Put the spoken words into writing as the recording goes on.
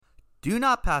Do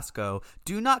not pass go.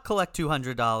 Do not collect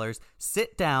 $200.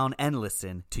 Sit down and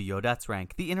listen to Yo That's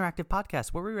Rank, the interactive podcast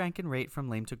where we rank and rate from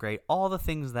lame to great all the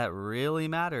things that really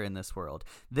matter in this world.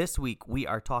 This week, we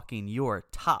are talking your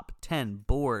top 10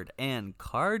 board and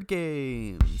card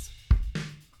games.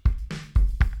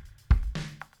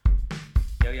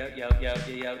 Yo yo yo yo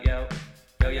yo yo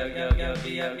yo yo yo yo yo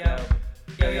yo yo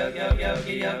yo yo yo yo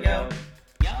yo yo.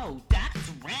 Yo,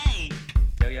 that's right.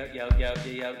 Yo yo yo yo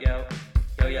yo yo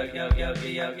yo yo yo yo yo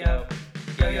yo yo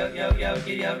yo yo yo yo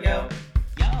yo yo.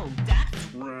 Yo,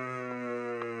 that's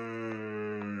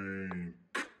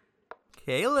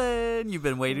Kaylin, you've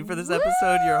been waiting for this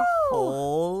episode your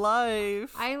whole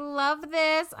life. I love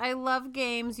this. I love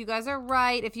games. You guys are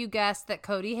right if you guessed that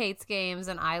Cody hates games,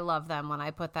 and I love them when I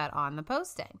put that on the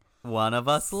posting. One of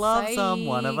us loves them,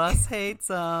 one of us hates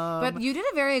them. But you did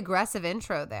a very aggressive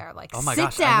intro there. Like, oh my sit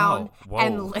gosh, down I know.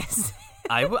 and Whoa. listen.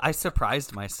 I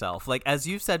surprised myself. Like, as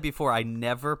you've said before, I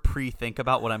never pre-think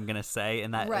about what I'm going to say.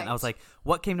 And Right. I was like,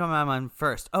 what came to my mind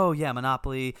first? Oh, yeah,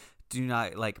 Monopoly. Do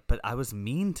not, but I was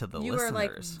mean to the You listeners. were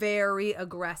like very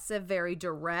aggressive, very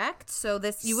direct. So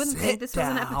you wouldn't think this was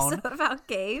an down. episode about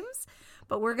games.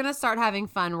 But we're going to start having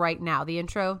fun right now. The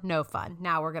intro, no fun.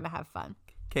 Now we're going to have fun.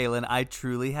 Kaylin, I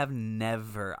truly have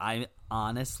never, I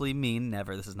honestly mean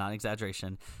never, this is not an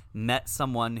exaggeration, met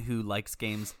someone who likes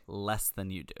games less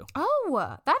than you do.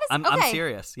 Oh, that is I'm okay.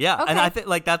 serious. Yeah. Okay. And I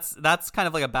think that's kind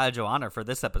of like a badge of honor for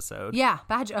this episode. Yeah,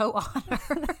 badge O honor.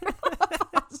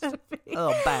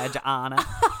 Oh, badge of honor.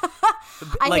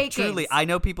 I like hate truly, games. I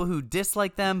know people who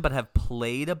dislike them but have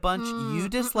played a bunch. You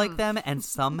dislike them and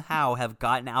somehow have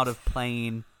gotten out of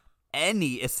playing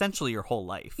essentially your whole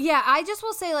life. Yeah, I just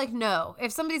will say, like, no.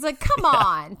 If somebody's like, come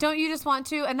on, don't you just want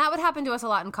to? And that would happen to us a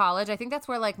lot in college. I think that's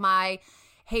where, like, my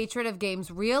hatred of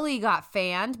games really got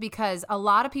fanned because a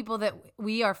lot of people that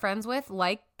we are friends with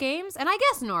like games. And I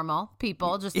guess normal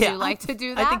people just do like to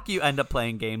do that. I think you end up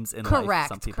playing games in life.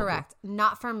 Some people Correct.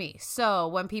 Not for me. So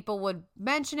when people would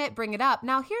mention it, bring it up.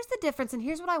 Now, here's the difference, and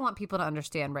here's what I want people to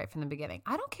understand right from the beginning.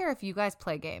 I don't care if you guys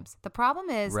play games. The problem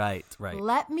is, right.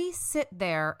 let me sit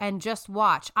there and just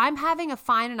watch. I'm having a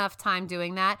fine enough time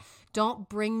doing that. Don't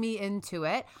bring me into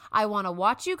it. I want to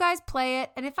watch you guys play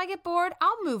it, and if I get bored,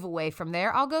 I'll move away from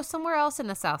there. I'll go somewhere else in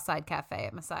the Southside Cafe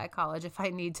at Messiah College if I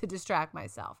need to distract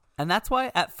myself. And that's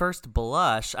why at first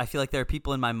blush, I feel like there are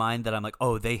people in my mind that I'm like,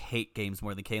 oh, they hate games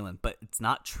more than Kaylin. But it's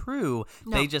not true.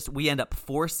 No. We end up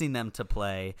forcing them to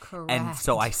play. Correct. And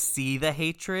so I see the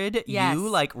hatred. Yes.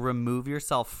 You remove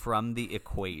yourself from the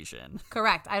equation.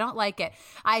 Correct. I don't like it.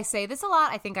 I say this a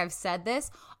lot. I think I've said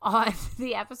this on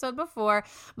the episode before.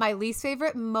 My least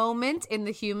favorite moment in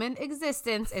the human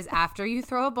existence is after you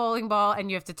throw a bowling ball and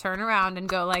you have to turn around and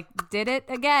go like, did it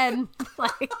again.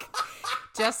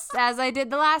 Just as I did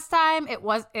the last time,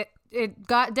 it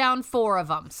got down 4 of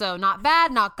them. So not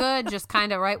bad, not good, just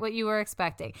kind of right what you were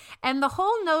expecting. And the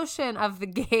whole notion of the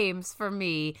games for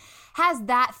me has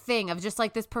that thing of just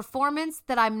like this performance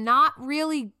that I'm not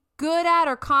really good at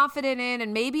or confident in,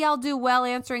 and maybe I'll do well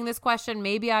answering this question,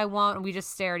 maybe I won't, and we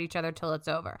just stare at each other till it's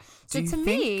over. So Do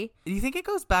me, think it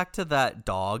goes back to that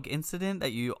dog incident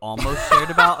that you almost shared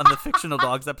about on the fictional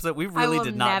dogs episode? We really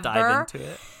did not dive into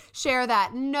it. Share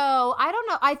that. No, I don't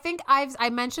know. I think I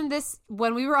mentioned this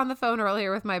when we were on the phone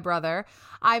earlier with my brother.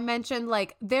 I mentioned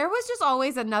there was just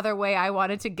always another way I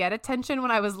wanted to get attention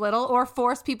when I was little or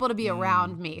force people to be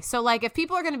around me. So if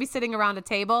people are going to be sitting around a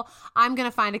table, I'm going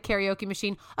to find a karaoke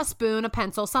machine, a spoon, a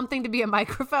pencil, something to be a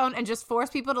microphone, and just force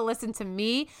people to listen to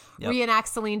me reenact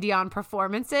Celine Dion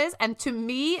performances. And to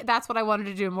me, that's what I wanted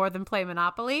to do more than play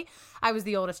Monopoly. I was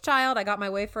the oldest child. I got my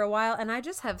way for a while, and I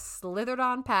just have slithered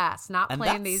on past, not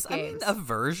playing these games. A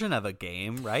version of a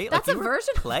game, right? That's you a were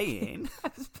version playing.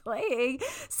 I was playing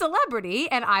Celebrity,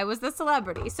 and I was the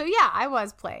celebrity. So yeah, I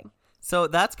was playing. So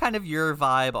that's kind of your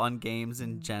vibe on games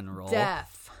in general.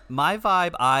 Def. My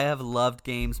vibe, I have loved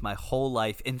games my whole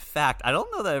life. In fact, I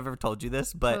don't know that I've ever told you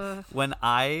this, but when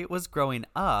I was growing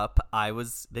up, I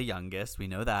was the youngest. We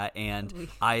know that. And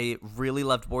I really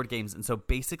loved board games. And so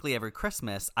basically every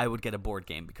Christmas, I would get a board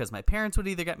game because my parents would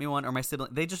either get me one or my sibling.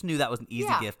 They just knew that was an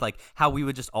easy gift. Like how we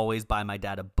would just always buy my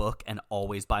dad a book and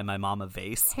always buy my mom a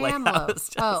vase.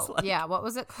 Hamloaf. Yeah. What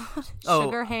was it called?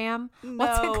 Sugar ham?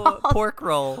 What's it called? Pork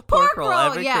roll. Pork roll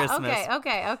every Christmas.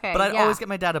 Okay. But I always get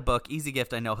my dad a book. Easy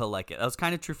gift. I know he'll like it. That was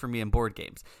kind of true for me in board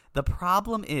games. The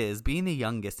problem is, being the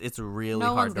youngest, it's really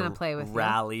hard to play with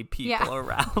rally people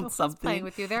around something. Playing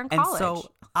with you. They're in college. And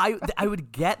so I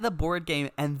would get the board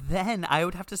game, and then I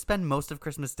would have to spend most of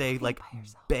Christmas Day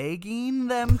begging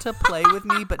them to play with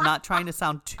me, but not trying to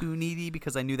sound too needy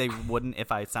because I knew they wouldn't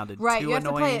if I sounded too annoying. Right, you have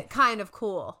to play it kind of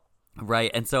cool.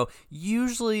 Right. And so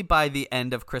usually by the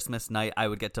end of Christmas night, I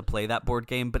would get to play that board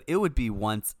game, but it would be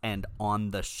once and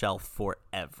on the shelf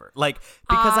forever. Like,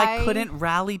 because I couldn't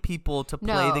rally people to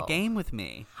play the game with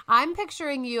me. I'm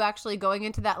picturing you actually going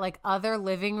into that like other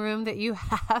living room that you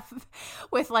have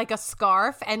with like a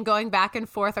scarf and going back and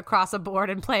forth across a board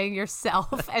and playing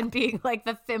yourself and being like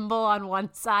the thimble on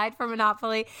one side for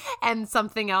Monopoly and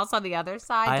something else on the other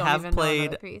side. I Don't have even know played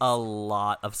another piece. a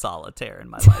lot of solitaire in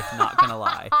my life, not going to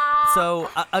lie. So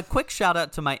a quick shout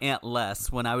out to my Aunt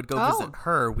Les. When I would go visit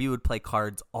her, we would play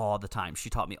cards all the time. She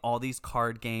taught me all these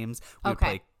card games. We would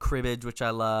play cribbage, which I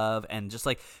love, and just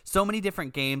like so many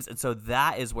different games. And so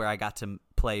that is where I got to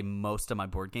play most of my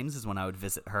board games, is when I would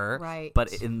visit her. Right.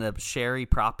 But in the Sherry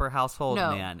proper household,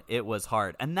 No. man, it was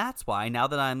hard. And that's why now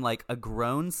that I'm like a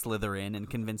grown Slytherin and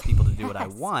convince people to do what I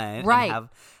want, Right. and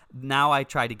now I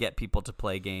try to get people to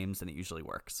play games, and it usually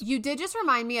works. You did just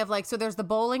remind me of like, so there's the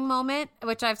bowling moment,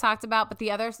 which I've talked about, but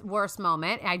the other worst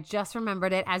moment, I just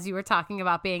remembered it as you were talking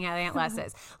about being at Aunt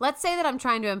Les's. Let's say that I'm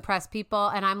trying to impress people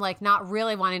and I'm like not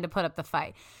really wanting to put up the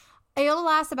fight. It'll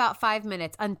last about 5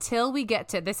 minutes until we get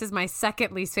to, this is my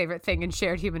second least favorite thing in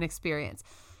shared human experience.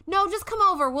 No, just come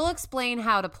over. We'll explain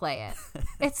how to play it.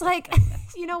 It's like,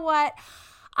 you know what?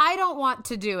 I don't want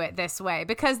to do it this way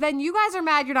because then you guys are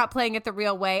mad you're not playing it the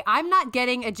real way. I'm not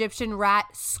getting Egyptian rat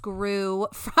screw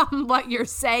from what you're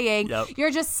saying. Yep.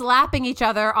 You're just slapping each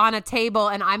other on a table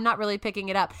and I'm not really picking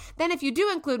it up. Then if you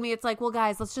do include me, it's like, well,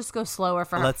 guys, let's just go slower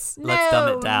for her. Let's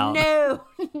dumb it down.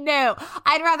 No.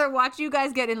 I'd rather watch you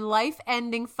guys get in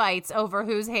life-ending fights over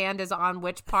whose hand is on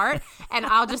which part, and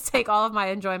I'll just take all of my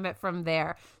enjoyment from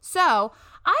there. So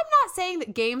I'm not saying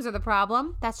that games are the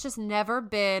problem. That's just never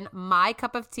been my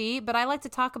cup of tea, but I like to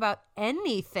talk about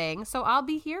anything, so I'll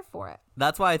be here for it.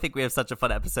 That's why I think we have such a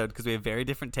fun episode, because we have very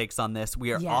different takes on this.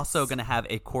 We are also going to have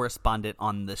a correspondent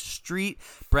on the street,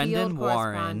 Brendan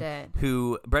Warren,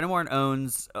 Brendan Warren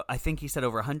owns, I think he said,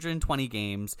 over 120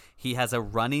 games. He has a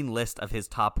running list of his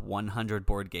top 100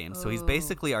 board games. So he's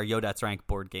basically our Yo That's Rank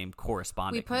board game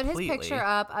correspondent. We put completely. his picture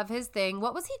up of his thing.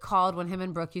 What was he called when him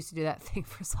and Brooke used to do that thing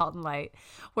for Salt and Light,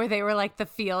 where they were like the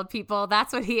field people?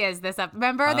 That's what he is this up.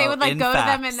 Remember? They would like go to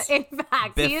them in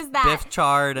fact. He is that. Biff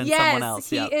Chard and someone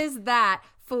else. Yes, he is that.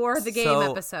 For the game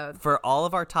episode. For all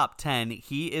of our top 10,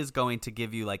 he is going to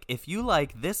give you, like, if you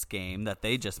like this game that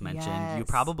they just mentioned, you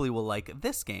probably will like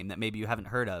this game that maybe you haven't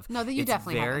heard of. No, that you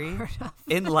definitely haven't heard of.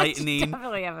 Enlightening.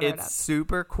 Definitely haven't heard of. It's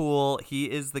super cool. He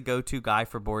is the go-to guy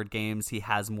for board games. He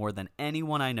has more than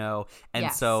anyone I know. And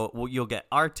so you'll get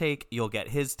our take, you'll get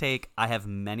his take. I have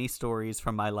many stories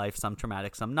from my life, some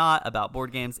traumatic, some not, about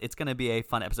board games. It's going to be a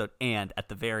fun episode. And at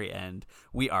the very end,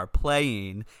 we are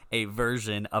playing a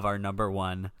version of our number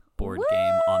one board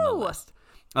game on the list.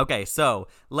 Okay, so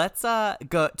let's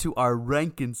go to our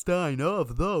Rankenstein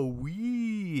of the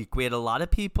week. We had a lot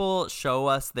of people show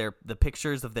us the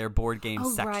pictures of their board game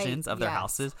sections of their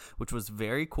houses, which was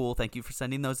very cool. Thank you for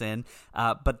sending those in.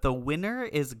 But the winner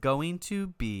is going to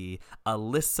be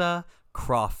Alyssa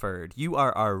Crawford. You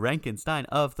are our Rankenstein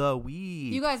of the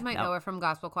week. You guys might know her from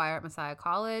Gospel Choir at Messiah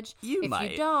College. If you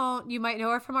might. don't, you might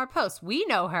know her from our posts. We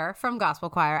know her from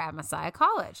Gospel Choir at Messiah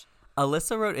College.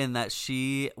 Alyssa wrote in that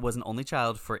she was an only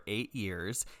child for 8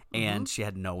 years, and she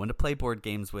had no one to play board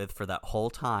games with for that whole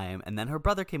time. And then her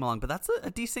brother came along, but that's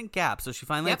a decent gap. So she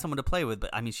finally had someone to play with. But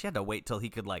I mean, she had to wait till he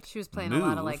could She was playing move, a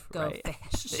lot of like Go right?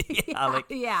 Fish.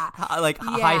 Like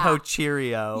Hi Ho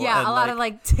Cheerio. Yeah, and a lot of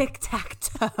like tic tac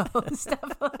toe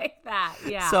stuff like that.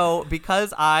 Yeah. So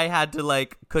because I had to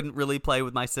couldn't really play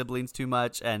with my siblings too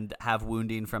much and have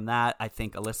wounding from that, I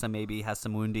think Alyssa maybe has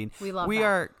some wounding. We love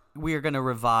that. We are going to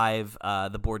revive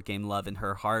the board game love in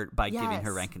her heart by giving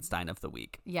her Rankenstein of the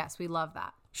week. Yes, we love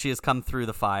that. She has come through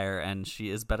the fire, and she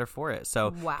is better for it.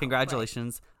 So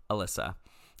congratulations, Alyssa.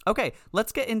 Okay,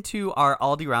 let's get into our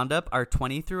Aldi Roundup, our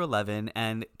 20 through 11.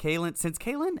 And Kaylin, since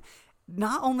Kaylin,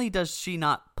 not only does she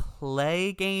not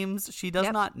play games, she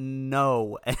does not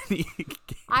know any games.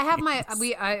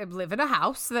 I live in a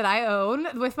house that I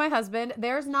own with my husband.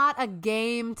 There's not a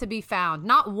game to be found.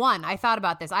 Not one. I thought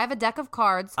about this. I have a deck of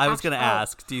cards. I was going to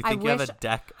ask, do you think you have a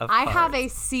deck of cards? I have a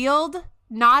sealed,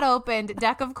 not opened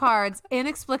deck of cards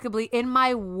inexplicably in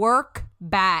my work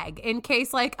bag in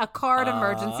case a card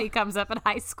emergency comes up in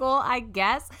high school, I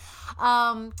guess.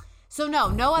 So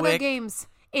no other games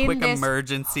in quick this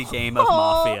emergency game of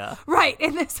Mafia. Right,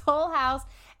 in this whole house.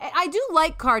 I do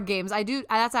like card games. I do.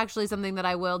 That's actually something that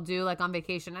I will do on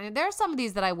vacation. There are some of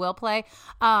these that I will play,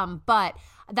 but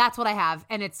that's what I have.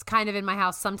 And it's kind of in my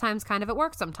house sometimes, kind of at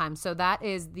work sometimes. So that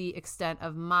is the extent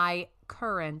of my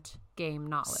current game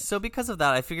knowledge. So because of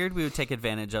that, I figured we would take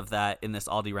advantage of that in this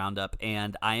Aldi Roundup,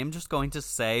 and I am just going to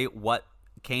say what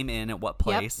came in at what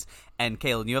place. And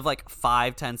Kaylin, you have like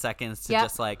 5-10 seconds to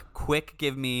just like quick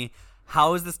give me,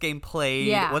 how is this game played?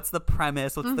 Yeah. What's the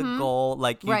premise? What's the goal?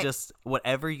 Like, you Right. just,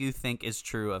 whatever you think is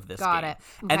true of this Got game. it.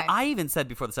 And Okay. I even said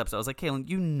before this episode, I was like, Kaylin,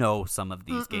 you know some of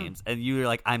these games. And you were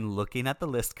like, I'm looking at the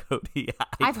list, Cody.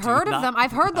 I've heard of them.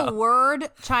 I've heard the word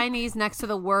Chinese next to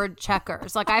the word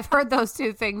checkers. Like, I've heard those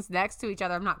two things next to each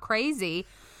other. I'm not crazy.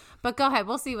 But go ahead.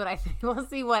 We'll see what I think. We'll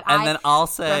see what And then I'll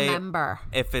say remember.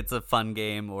 if it's a fun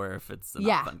game or if it's not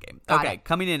Yeah. a fun game. Got Okay, it.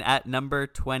 coming in at number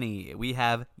 20, we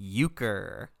have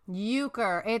Euchre.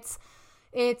 Euchre. It's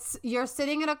you're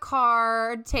sitting at a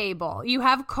card table. You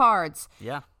have cards.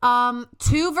 Yeah.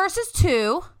 2 versus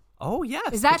 2. Oh,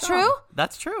 yes. Is that good true? job.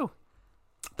 That's true.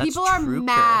 That's People are trueker.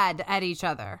 mad at each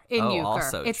other in Oh, euchre.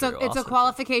 also It's true, a also true.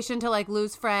 qualification to like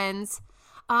lose friends.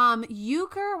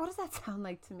 Euchre, what does that sound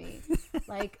like to me?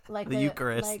 Like The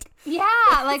Eucharist. Like, yeah,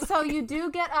 like so you do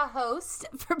get a host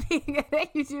for being in it.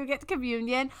 You do get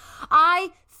communion.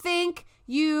 I think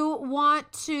you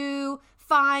want to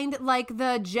find like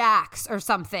the jacks or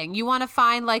something. You want to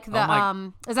find like the Oh my-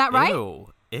 is that right?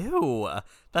 Ew.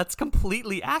 That's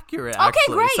completely accurate, Okay,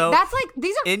 actually. great. So That's like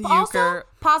these are in also euchre-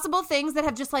 possible things that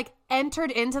have just like entered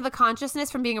into the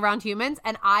consciousness from being around humans,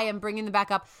 and I am bringing them back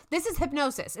up. This is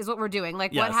hypnosis, is what we're doing.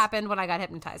 Like what Yes. happened when I got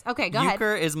hypnotized. Okay, go ahead.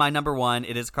 Euchre is my number 1.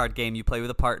 It is a card game. You play with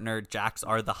a partner. Jacks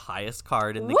are the highest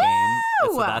card in the Woo!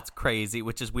 game. So that's crazy,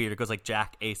 which is weird. It goes like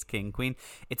Jack, Ace, King, Queen.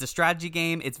 It's a strategy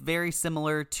game. It's very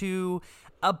similar to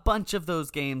a bunch of those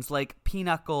games like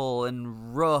Pinochle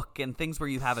and Rook and things where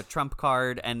you have a trump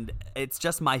card, and it's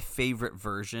just my favorite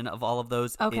version of all of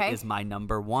those. Okay. It is my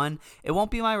number 1. It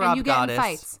won't be my Rob And you get Goddess. in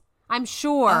fights. I'm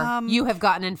sure you have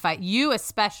gotten in fights. You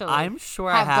especially. I'm sure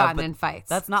I have gotten but in fights.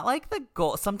 That's not like the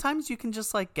goal. Sometimes you can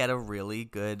just like get a really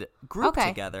good group Okay.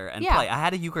 together and Yeah. play. I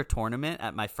had a euchre tournament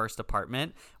at my first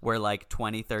apartment where like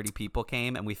 20-30 people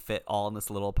came and we fit all in this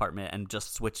little apartment and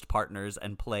just switched partners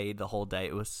and played the whole day.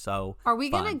 It was so Are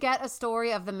we fun. gonna get a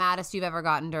story of the maddest you've ever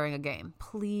gotten during a game?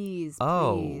 Please,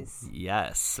 Oh, please.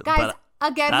 yes. Guys, But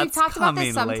again, we've that's talked about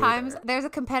this coming sometimes. later. There's a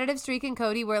competitive streak in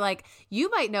Cody where, like, you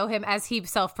might know him as he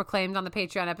self-proclaimed on the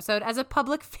Patreon episode as a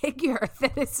public figure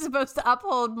that is supposed to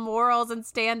uphold morals and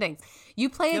standings. You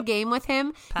play a Yep. game with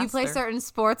him. You play Pastor. certain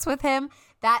sports with him.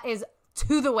 That is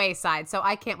to the wayside. So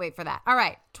I can't wait for that. All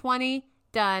right, 20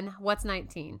 done. What's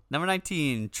 19? Number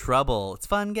 19, Trouble. It's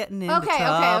fun getting into Okay.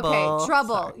 trouble.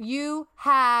 Trouble. Sorry. You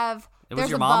have. It there's was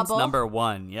your a mom's bubble. number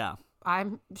 1. Yeah.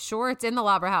 I'm sure it's in the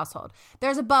Labra household.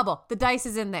 There's a bubble. The dice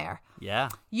is in there. Yeah.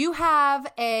 You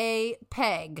have a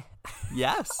peg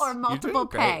Yes. or You're doing multiple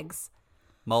great. pegs.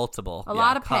 Multiple. A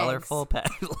lot of pegs. Colorful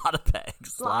pegs. A lot of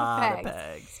pegs. A lot of pegs.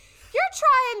 pegs. You're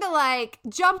trying to like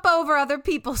jump over other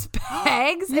people's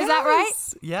pegs. Is that right?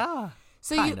 Yes. Yeah.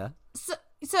 So Kinda.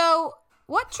 so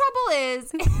what trouble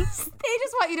is they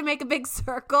just want you to make a big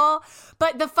circle,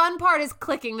 but the fun part is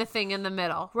clicking the thing in the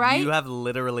middle, right? You have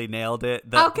literally nailed it.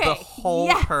 The Okay, whole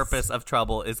yes. purpose of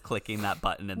Trouble is clicking that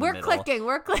button in the We're middle.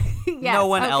 clicking. Yes, No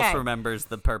one else okay. remembers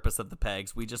the purpose of the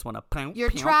pegs. We just want to. You're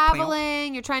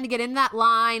traveling. You're trying to get in that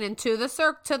line and to the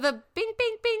to the bing,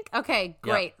 bing, bing. Okay,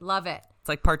 great. Love it. It's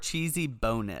like Parcheesi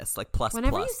bonus, like plus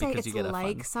Whenever plus, you say because it's you get a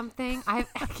like fun. something, I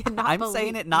cannot I'm believe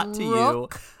saying it not to you.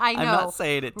 Rook. I know. I'm not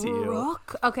saying it to you.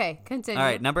 Rook. Okay, continue. All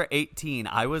right, number 18.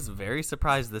 I was very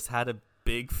surprised this had a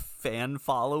big fan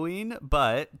following,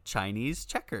 but Chinese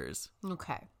checkers.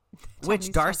 Okay. Which Chinese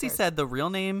Darcy checkers. said the real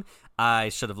name, I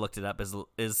should have looked it up,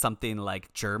 is something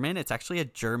like German. It's actually a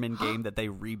German game that they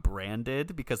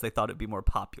rebranded because they thought it'd be more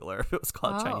popular if it was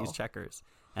called Chinese Oh. checkers.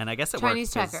 And I guess it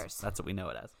Chinese works 'cause checkers. That's what we know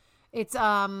it as. It's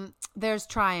there's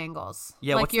triangles.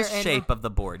 Yeah, like what's the you're in shape of the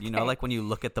board? You know, Okay. like when you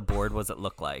look at the board, what does it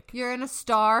look like? You're in a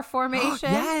star formation.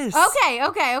 Yes.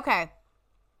 Okay.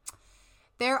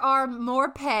 There are more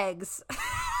pegs.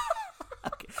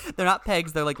 They're not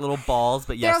pegs, they're like little balls,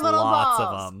 but yes, They're little lots balls.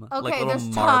 of them. Okay, like little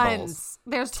there's marbles. tons.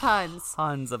 There's tons.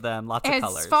 Tons of them, lots of As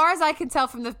colors. far as I can tell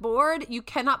from the board, you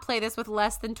cannot play this with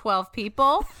less than 12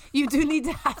 people. You do need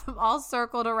to have them all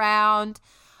circled around.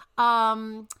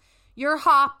 You're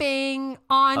hopping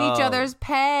on each Oh. other's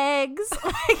pegs.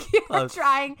 Like you're Oh.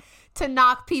 trying to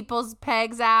knock people's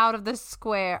pegs out of the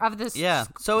square of the Yeah,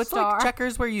 so it's star. like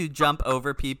checkers where you jump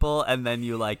over people and then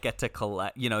you like get to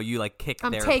collect. You like kick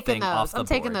I'm their taking thing those. off the I'm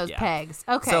taking board. those Yeah. pegs.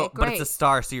 Okay, So, but great. it's a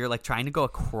star, so you're like trying to go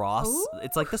across.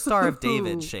 It's like the Star of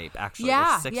David shape, actually.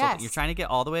 Yeah, There's 6 yes. You're trying to get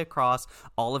all the way across,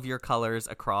 all of your colors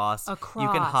across. You can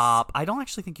Across. hop. I don't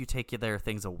actually think you take their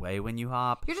things away when you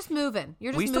hop. You're just moving.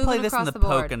 You're just We used to moving play this in across the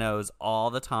board. Poconos all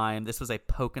the time. This was a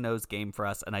Poconos game for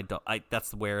us, and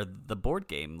that's where the board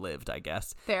game lived, I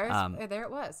guess. There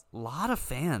it was. A lot of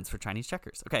fans for Chinese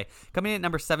checkers. Okay, coming in at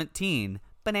number 17,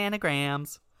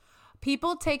 Bananagrams.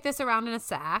 People take this around in a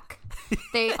sack.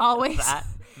 They always That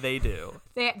they do.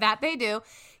 they do.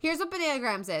 Here's what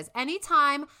Bananagrams is.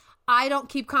 Anytime I don't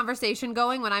keep conversation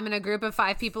going when I'm in a group of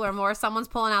 5 people or more, someone's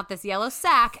pulling out this yellow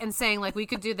sack and saying, like, we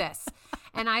could do this.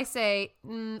 And I say,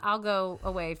 I'll go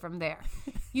away from there.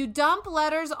 You dump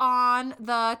letters on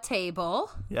the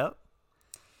table. Yep.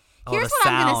 Here's the what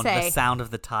I'm sound, going to say. The sound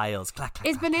of the tiles. Clack, clack,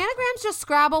 Is clack. Bananagrams just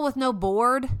Scrabble with no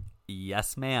board?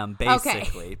 Yes, ma'am.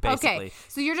 Basically. Okay.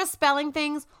 So you're just spelling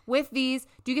things with these.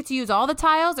 Do you get to use all the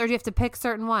tiles or do you have to pick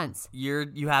certain ones? You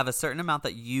have a certain amount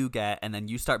that you get, and then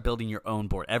you start building your own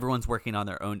board. Everyone's working on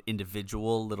their own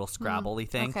individual little Scrabble-y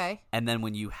thing. okay. And then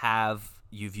when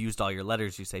you've used all your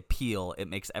letters, you say peel. It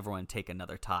makes everyone take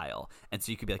another tile. And so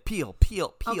you could be like, peel, peel,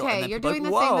 peel. and Okay, then you're people are doing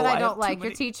like, the thing "Whoa, that I have don't too like. many."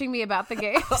 You're teaching me about the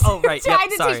game. Oh, right. You're Yep, trying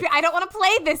to sorry. teach me. I don't want to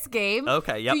play this game.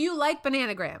 Okay, yep. Do you like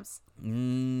Bananagrams?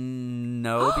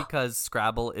 No, because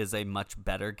Scrabble is a much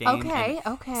better game. Okay,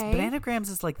 and okay. Bananagrams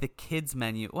is like the kids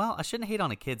menu. Well, I shouldn't hate on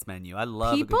a kids menu. I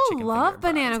love People a good chicken love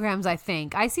finger and fries. Bananagrams, I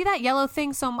think. I see that yellow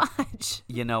thing so much.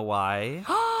 You know why?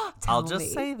 Tell I'll just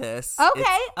me. say this.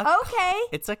 Okay, It's okay.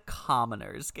 It's a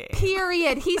commoner's game.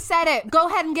 Period. He said it. Go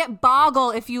ahead and get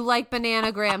Boggle if you like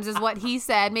Bananagrams, is what he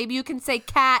said. Maybe you can say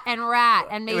cat and rat,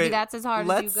 and maybe Wait, that's as hard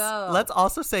as you go. Let's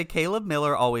also say Caleb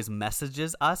Miller always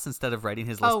messages us instead of writing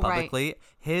his list Oh, right. publicly.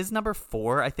 His number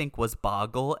 4, I think, was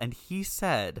Boggle, and he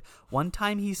said one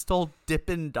time he stole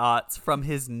Dippin' Dots from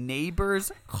his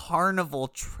neighbor's carnival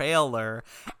trailer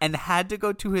and had to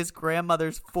go to his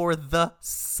grandmother's for the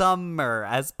summer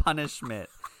as punishment.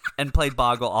 And played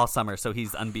Boggle all summer, so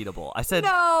he's unbeatable. I said,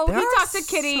 No, there he are talked to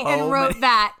Kitty so and wrote many-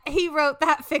 that. He wrote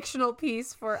that fictional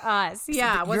piece for us.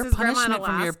 Yeah, was your his grandma in punishment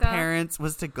from your Alaska? parents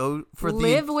was to go for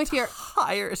Live the with your-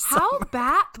 entire summer. How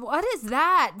bad? What is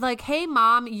that? Like, hey,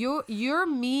 mom, you're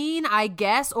mean, I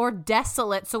guess, or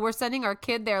desolate. So we're sending our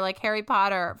kid there, like Harry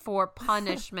Potter, for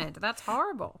punishment. That's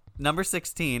horrible. Number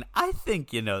 16. I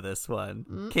think you know this one.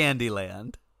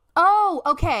 Candyland. Oh,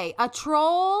 okay. A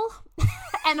troll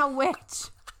and a witch.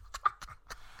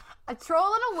 A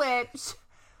troll and a witch.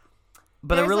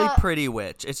 But There's a really a- pretty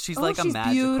witch. She's like a she's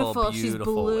magical, beautiful. She's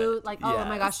blue. witch. Like, oh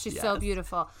my gosh, she's so yes.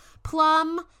 beautiful.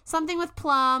 Plum, something with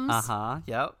plums. Uh-huh.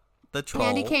 Yep. The troll.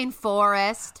 Candy cane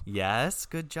forest. Yes.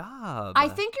 Good job. I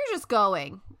think you're just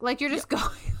going. Like, you're just going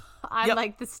on, Yep.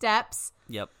 like, the steps,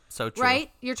 Yep. So true.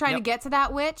 right? You're trying to Yep. get to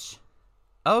that witch.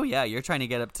 Oh, yeah. You're trying to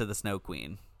get up to the Snow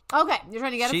Queen. Okay, you're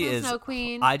trying to get up She to the is. Snow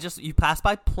Queen. You pass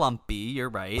by Plumpy. You're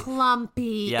right.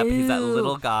 Plumpy. Yep, he's that Ooh.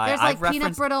 little guy. There's I've like Peanut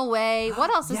referenced- Brittle Way. What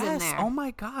else is in Yes. there? Oh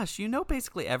my gosh. You know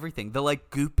basically everything. The like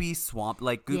goopy swamp,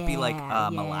 like goopy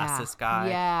molasses guy.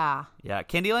 Yeah. Yeah,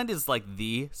 Candyland is like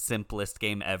the simplest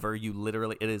game ever.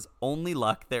 It is only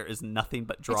luck. There is nothing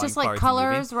but drawing It's just like cards and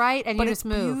colors, moving. right? And But you it's just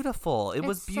move. beautiful. It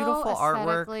was It's beautiful so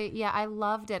artwork. aesthetically- Yeah, I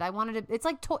loved it. I wanted to. It's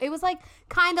like it was like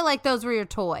kind of like those were your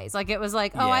toys. Like it was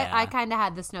like Yeah. I kind of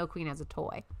had the Snow Queen as a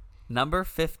toy. Number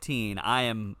 15. I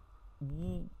am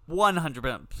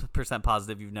 100%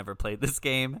 positive you've never played this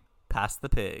game. Pass the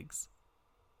Pigs.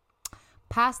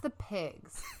 Pass the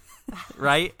pigs.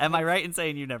 Right? Am I right in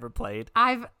saying you never played?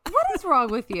 What is wrong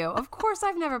with you? Of course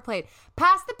I've never played.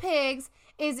 Pass the Pigs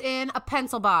is in a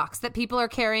pencil box that people are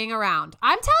carrying around.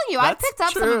 I'm telling you, I've That's picked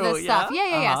up some true, of this stuff.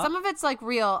 yeah? Yeah. Uh-huh. Some of it's like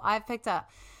real. I've picked up.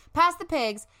 Pass the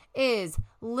Pigs is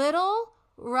little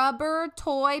rubber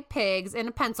toy pigs in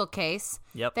a pencil case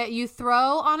Yep. that you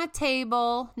throw on a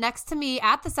table next to me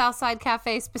at the Southside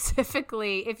Cafe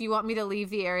specifically if you want me to leave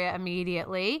the area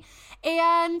immediately.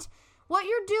 And what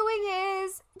you're doing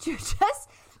is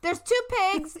there's 2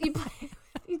 pigs.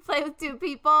 You play with 2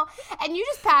 people and you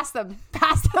just pass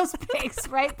those pigs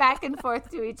right back and forth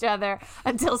to each other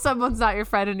until someone's not your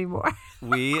friend anymore.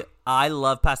 I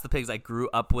love Pass the Pigs. I grew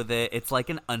up with it. It's like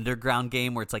an underground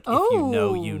game where it's like, if you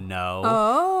know, you know.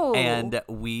 Oh. And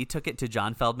we took it to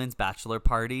John Feldman's bachelor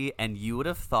party, and you would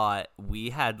have thought we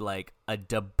had like a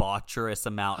debaucherous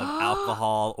amount of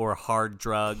alcohol or hard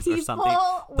drugs or something.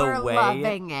 People were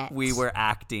loving it. we were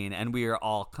acting, and we were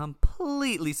all completely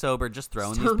completely sober, just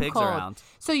throwing Stone these pigs cold. around.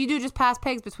 So you do just pass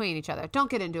pigs between each other. Don't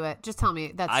get into it. Just tell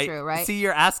me that's true, right? See,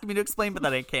 you're asking me to explain, but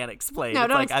then I can't explain. No, It's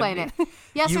don't like, explain I'm- it.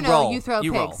 Yes you or no, roll. you throw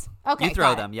you pigs. Roll. Okay, you throw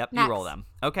got them. it. Yep, Next. you roll them.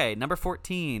 Okay, number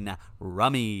 14,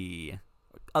 Rummy.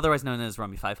 Otherwise known as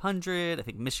Rummy 500. I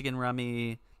think Michigan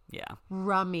Rummy. Yeah.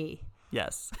 Rummy.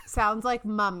 Yes. Sounds like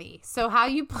mummy. So how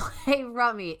you play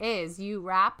rummy is you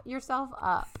wrap yourself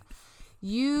up.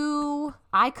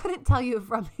 I couldn't tell you if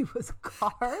rummy was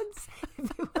cards,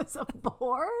 if it was a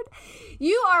board.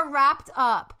 You are wrapped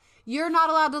up. You're not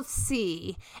allowed to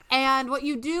see. And what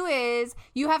you do is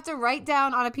you have to write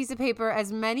down on a piece of paper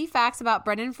as many facts about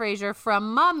Brendan Fraser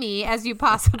from Mummy as you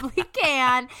possibly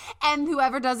can. And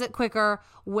whoever does it quicker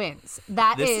wins.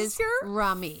 This This is is your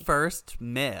rummy. First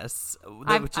miss,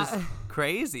 I've- which is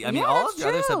crazy. I mean, Yeah, all that's of the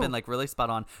others have true. been like really spot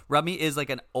on. Rummy is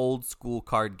like an old school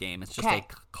card game. It's just Okay.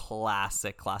 a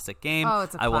classic game. Oh,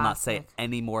 it's a I will not say classic.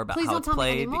 any more about Please how don't it's tell me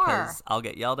played anymore. because I'll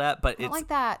get yelled at. But I don't it's like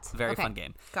that. a very Okay. fun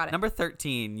game. Got it. Number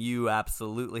 13, you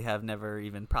absolutely have never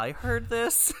even probably heard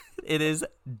this. It is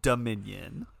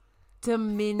Dominion.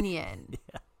 Dominion.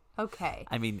 Okay.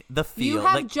 I mean, the feel. You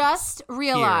have like, just hear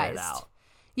realized. it out.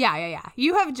 Yeah.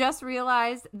 You have just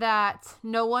realized that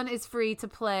no one is free to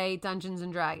play Dungeons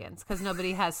and Dragons because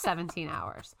nobody has 17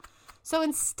 hours. So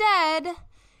instead,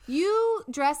 you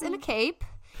dress in a cape.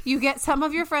 You get some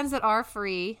of your friends that are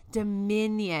free,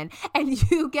 Dominion,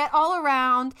 and you get all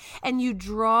around and you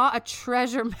draw a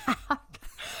treasure map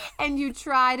and you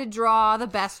try to draw the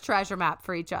best treasure map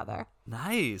for each other.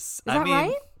 Nice. Is that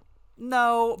right?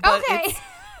 No, but Okay.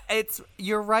 it's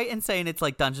you're right in saying it's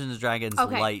like Dungeons and Dragons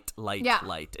Okay. light. Yeah.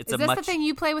 It's Is a this much the thing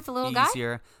you play with the little guy?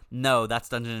 easier. No, that's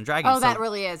Dungeons and Dragons. Oh, that So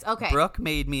really is. Okay. Brooke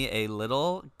made me a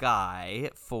little guy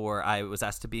I was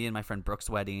asked to be in my friend Brooke's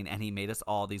wedding, and he made us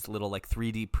all these little like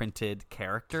 3D printed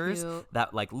characters Cute.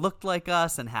 that like looked like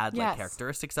us and had Yes. like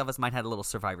characteristics of us. Mine had a little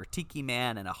Survivor Tiki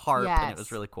Man and a harp, and it was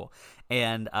Yes. really cool.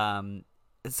 And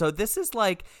so this is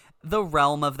like the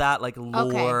realm of that, like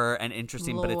lore and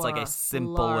interesting, but it's like Lore. a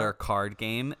simpler Lore. card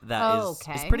game that is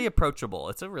Okay. pretty approachable.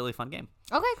 It's a really fun game.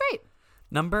 Okay, great.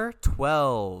 Number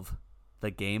 12, the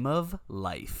game of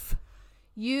life.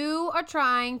 You are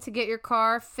trying to get your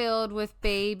car filled with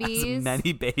babies. As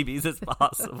many babies as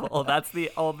possible. That's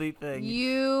the only thing.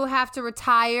 You have to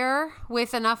retire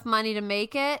with enough money to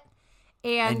make it.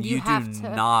 And you have do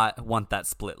to not want that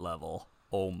split level.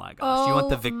 Oh my gosh. You want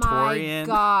the Victorian?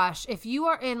 Oh my gosh. If you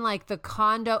are in like the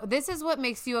condo, this is what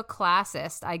makes you a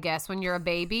classist, I guess, when you're a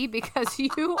baby, because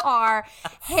you are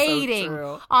hating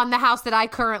true. on the house that I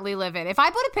currently live in. If I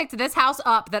would have picked this house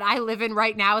up that I live in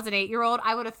right now as an 8-year-old,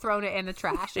 I would have thrown it in the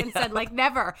trash and said, like,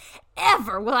 never,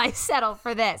 ever will I settle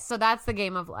for this. So that's the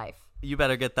game of life. You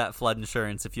better get that flood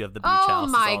insurance if you have the beach Oh house.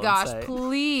 is my all I'm gosh, saying.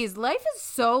 please. Life is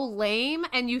so lame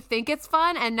and you think it's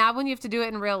fun, and now when you have to do it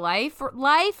in real life,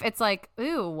 it's like,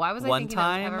 ooh, why was I One thinking that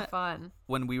was time- ever fun?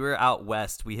 When we were out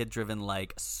west, we had driven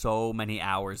like so many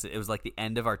hours. It was like the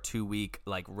end of our 2-week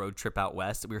like road trip out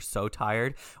west. We were so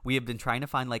tired. We have been trying to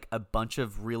find like a bunch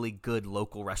of really good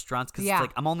local restaurants because Yeah. it's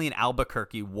like I'm only in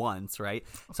Albuquerque once, right?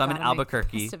 So I'm in Gotta make the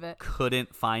Albuquerque, best of it.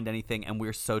 couldn't find anything, and we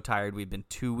were so tired. We've been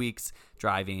 2 weeks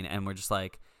driving, and we're just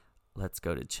like, let's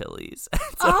go to Chili's.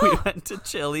 So we went to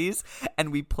Chili's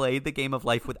and we played the game of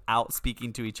life without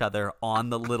speaking to each other on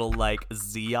the little like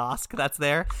Ziosk that's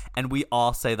there. And we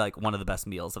all say like one of the best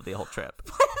meals of the whole trip.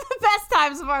 The best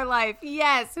times of our life.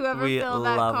 Yes, whoever We filled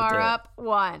that loved car it. up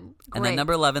won. And then Great.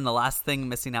 number 11, the last thing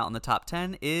missing out in the top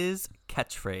 10 is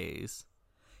catchphrase.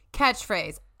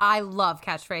 Catchphrase. I love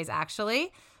catchphrase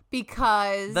actually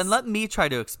because Then let me try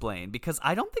to explain because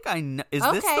I don't think I know. Is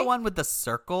this Okay. the one with the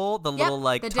circle, the little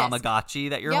like the disc. Tamagotchi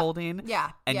that you're Yep. holding?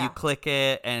 Yeah, And yeah. you click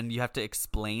it and you have to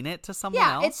explain it to someone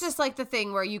yeah, else? it's just like the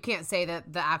thing where you can't say the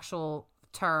actual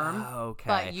term, Okay.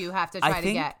 but you have to try I to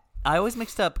think get. I always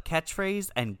mixed up catchphrase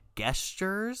and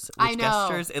gestures. I Which know.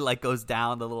 gestures, it like goes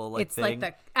down the little like It's thing. like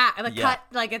the Yeah. cut,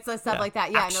 like it's a stuff Yeah. like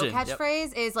that. Yeah, Action, no, yep.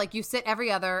 catchphrase is like you sit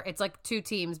every other. It's like 2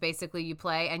 teams basically you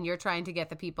play, and you're trying to get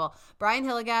the people. Brian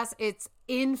Hillegas, it's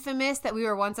infamous that we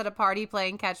were once at a party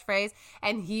playing catchphrase,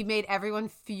 and he made everyone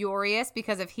furious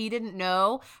because if he didn't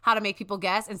know how to make people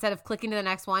guess, instead of clicking to the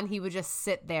next one, he would just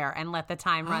sit there and let the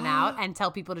time run out and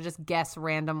tell people to just guess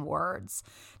random words.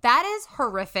 That is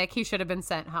horrific. He should have been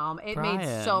sent home. It made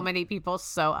Brian. so many people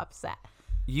so upset.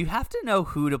 You have to know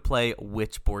who to play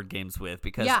which board games with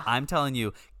because Yeah. I'm telling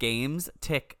you, games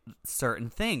tick certain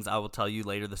things. I will tell you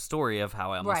later the story of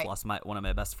how I almost Right. lost one of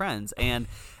my best friends. And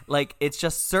like it's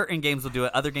just certain games will do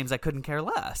it. Other games I couldn't care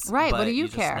less. Right. But What do you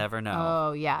just care? never know.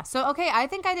 Oh, yeah. So, okay. I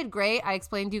think I did great. I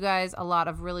explained to you guys a lot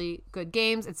of really good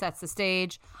games. It sets the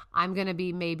stage. I'm going to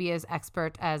be maybe as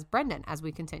expert as Brendan as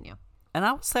we continue. And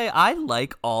I will say I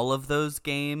like all of those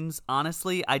games.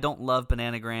 Honestly, I don't love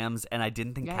Bananagrams, and I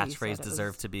didn't think Yeah, you Catchphrase said it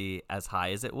deserved was- to be as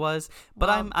high as it was. But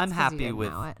Well, I'm it's 'cause you happy didn't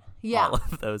with know it. Yeah. all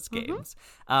of those games.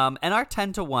 And our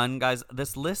 10 to 1, guys,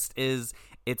 this list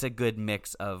it's a good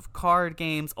mix of card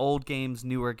games, old games,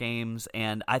 newer games,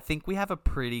 and I think we have a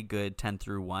pretty good 10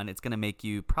 through 1. It's going to make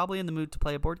you probably in the mood to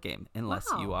play a board game,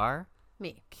 unless Wow. you are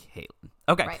Me. Caitlin.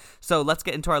 Okay, Right. so let's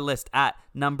get into our list. At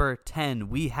number 10,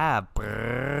 we have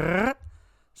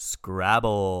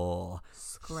Scrabble.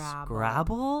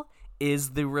 Scrabble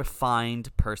is the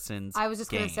refined person's I was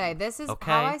just going to game. say, this is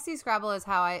Okay? how I see Scrabble is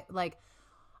how I like.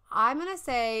 I'm going to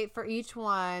say for each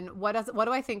one, what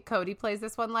do I think Cody plays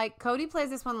this one like? Cody plays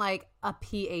this one like a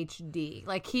PhD.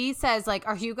 Like he says, like,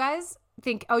 you guys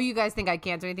think I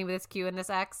can't do anything with this Q and this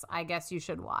X? I guess you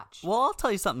should watch. Well, I'll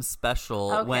tell you something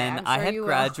special. Okay, When I'm I sure had you will.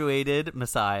 graduated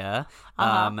Messiah,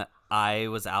 I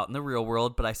was out in the real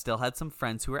world, but I still had some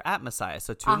friends who were at Messiah.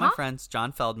 So two of my friends,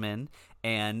 John Feldman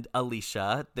and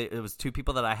Alicia, it was two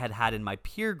people that I had in my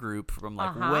peer group from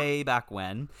like way back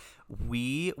when.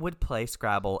 We would play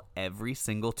Scrabble every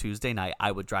single Tuesday night.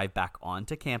 I would drive back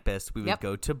onto campus. We would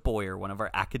go to Boyer, one of our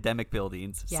academic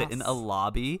buildings, sit in Yes. a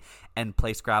lobby and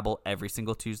play Scrabble every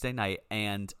single Tuesday night.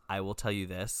 And I will tell you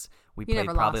this, we You played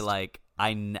never probably lost. like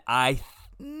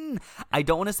I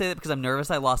don't want to say that because I'm nervous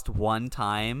I lost one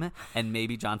time, and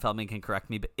maybe John Feldman can correct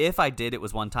me, but if I did, it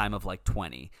was one time of like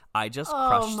 20. I just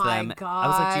crushed my them. I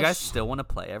was like, do you guys gosh. still want to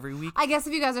play every week? I guess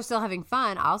if you guys are still having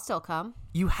fun, I'll still come.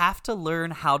 You have to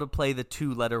learn how to play the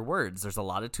 2-letter words. There's a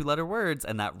lot of 2-letter words,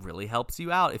 and that really helps you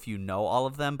out if you know all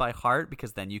of them by heart,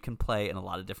 because then you can play in a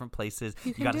lot of different places.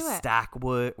 You can got to do it. stack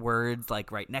words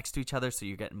like right next to each other so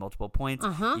you're getting multiple points.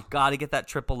 Uh-huh. You got to get that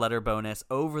triple letter bonus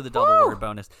over the double word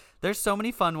bonus. There's so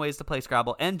many fun ways to play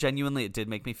Scrabble, and genuinely it did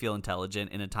make me feel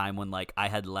intelligent in a time when like I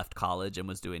had left college and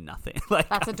was doing nothing. Like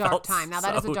That's I a dark felt time. Now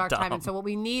that is a so dark time. dumb. And so what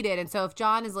we needed, and so if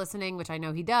John is listening, which I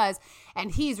know he does,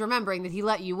 and he's remembering that he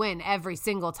let you win every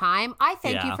single time, I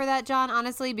thank you Yeah. for that, John,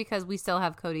 honestly, because we still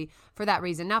have Cody for that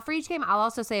reason. Now for each game, I'll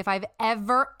also say if I've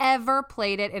ever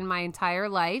played it in my entire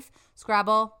life,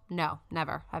 Scrabble, no,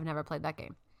 never. I've never played that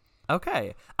game.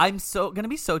 Okay. I'm going to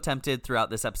be so tempted throughout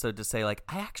this episode to say, like,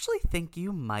 I actually think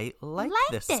you might like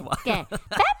this one. Bap,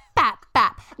 bap,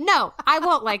 bap. No, I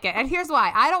won't like it. And here's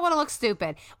why. I don't want to look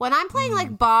stupid. When I'm playing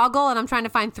like Boggle and I'm trying to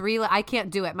find I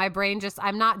can't do it. My brain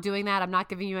I'm not doing that. I'm not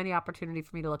giving you any opportunity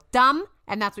for me to look dumb.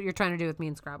 And that's what you're trying to do with me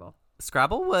in Scrabble.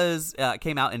 Scrabble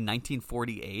came out in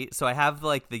 1948, so I have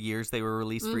like the years they were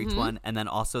released for each one, and then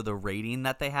also the rating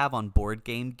that they have on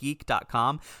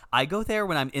BoardGameGeek.com. I go there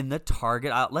when I'm in the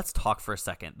Target aisle. Let's talk for a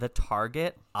second. The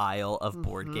Target aisle of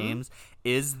board games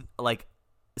is like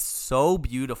so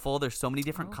beautiful. There's so many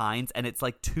different kinds, and it's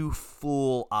like 2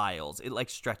 full aisles. It like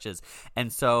stretches.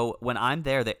 And so when I'm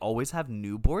there, they always have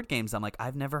new board games. I'm like,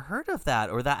 I've never heard of that,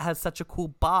 or that has such a cool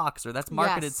box, or that's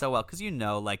marketed Yes. so well, because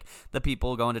like the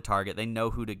people going to Target, they know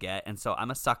who to get. And so I'm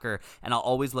a sucker, and I'll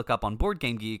always look up on Board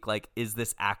Game Geek, like, is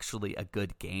this actually a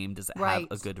good game? Does it Right.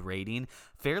 have a good rating?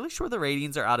 Fairly sure the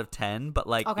ratings are out of 10, but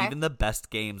like Okay. even the best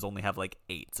games only have like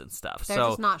 8s and stuff. They're so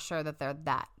just not sure that they're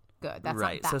that good. That's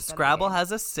right. Not that So good of a Scrabble game.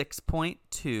 has a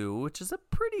 6.2, which is a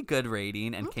pretty good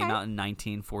rating, and came Okay. out in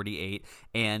 1948.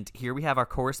 And here we have our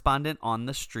correspondent on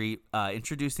the street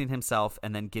introducing himself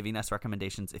and then giving us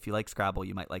recommendations. If you like Scrabble,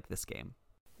 you might like this game.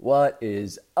 What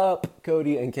is up,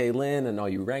 Cody and Kaylin, and all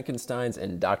you Rankensteins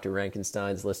and Dr.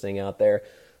 Rankensteins listening out there?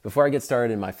 Before I get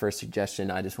started in my first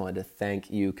suggestion, I just wanted to thank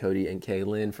you, Cody and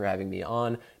Kaylin, for having me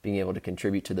on, being able to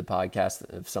contribute to the podcast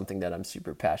of something that I'm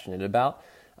super passionate about.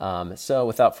 So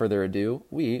without further ado,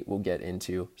 we will get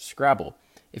into Scrabble.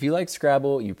 If you like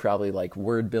Scrabble, you probably like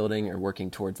word building or working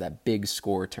towards that big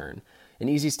score turn. An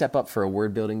easy step up for a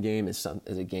word building game is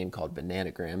a game called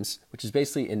Bananagrams, which is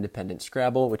basically independent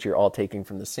Scrabble, which you're all taking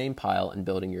from the same pile and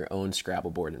building your own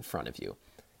Scrabble board in front of you.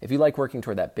 If you like working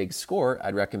toward that big score,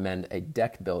 I'd recommend a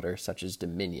deck builder such as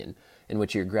Dominion, in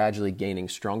which you're gradually gaining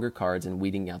stronger cards and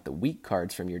weeding out the weak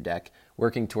cards from your deck,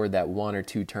 working toward that 1 or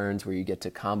 2 turns where you get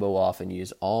to combo off and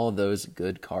use all those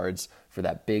good cards for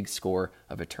that big score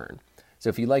of a turn. So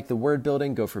if you like the word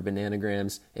building, go for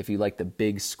Bananagrams. If you like the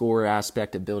big score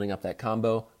aspect of building up that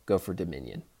combo, go for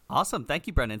Dominion. Awesome. Thank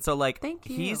you, Brendan. So, like, Thank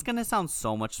you. he's going to sound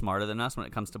so much smarter than us when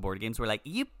it comes to board games. We're like,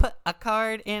 you put a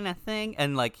card in a thing,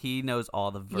 and, like, he knows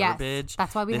all the Yes, verbiage.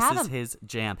 that's why we this have is him. his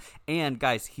jam. And,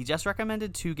 guys, he just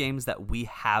recommended 2 games that we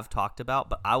have talked about,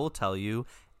 but I will tell you,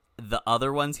 the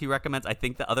other ones he recommends, I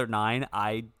think the other 9,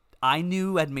 I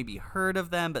knew I'd maybe heard of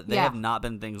them, but they Yeah. have not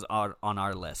been things on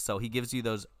our list. So he gives you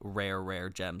those rare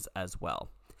gems as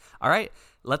well. All right,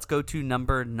 let's go to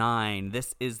number 9.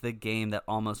 This is the game that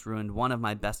almost ruined one of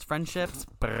my best friendships.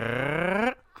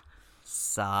 Brrr.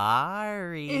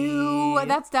 Sorry. Ew,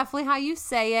 that's definitely how you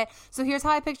say it. So here's how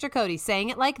I picture Cody saying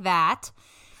it like that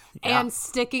and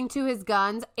sticking to his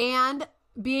guns and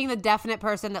being the definite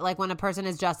person that, like, when a person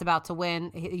is just about to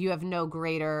win, you have no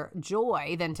greater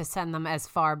joy than to send them as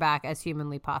far back as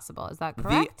humanly possible. Is that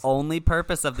correct? The only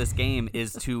purpose of this game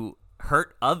is to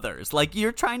hurt others. Like,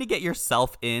 you're trying to get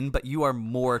yourself in, but you are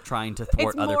more trying to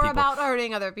thwart other people. It's more about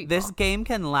hurting other people. This game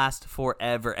can last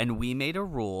forever, and we made a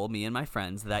rule, me and my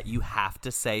friends, that you have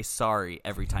to say sorry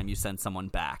every time you send someone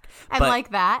back. And but like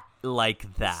that?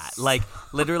 Like that. Like,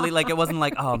 literally, like, it wasn't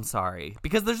like, oh, I'm sorry.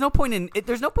 Because there's no point in you're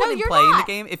playing not.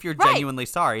 the game. If you're Right. genuinely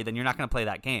sorry, then you're not going to play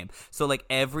that game. So, like,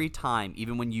 every time,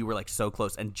 even when you were, like, so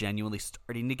close and genuinely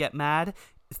starting to get mad,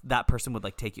 that person would,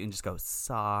 like, take you and just go,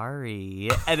 sorry.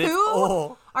 And it's,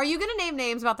 Are you going to name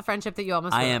names about the friendship that you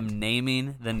almost I ruined? am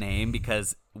naming the name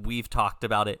because we've talked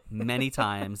about it many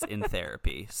times in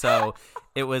therapy. So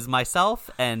it was myself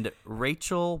and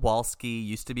Rachel Walski,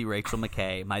 used to be Rachel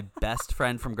McKay, my best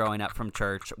friend from growing up from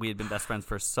church. We had been best friends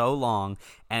for so long,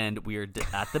 and we were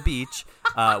at the beach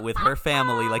with her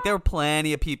family. Like, there were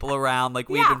plenty of people around. Like,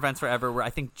 we had been friends forever. We're, I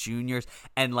think, juniors.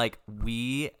 And, like,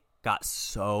 we got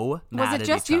so mad Was at it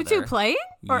just each you two other. playing?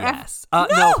 Or Yes. No!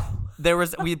 No.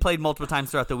 We played multiple times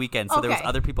throughout the weekend, so there was Okay.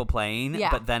 other people playing. Yeah.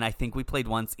 But then I think we played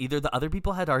once. Either the other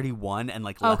people had already won and,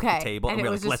 like, left Okay, the table, and we it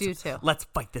were was like, just you two. let's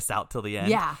fight this out till the end.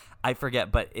 Yeah. I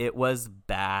forget, but it was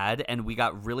bad, and we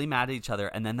got really mad at each other,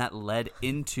 and then that led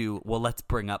into, well, let's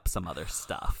bring up some other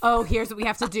stuff. Oh, here's what we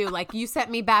have to do. Like, you sent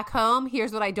me back home.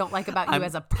 Here's what I don't like about you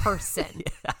as a person.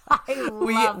 I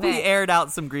love we it. aired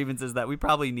out some grievances that we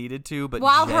probably needed to, but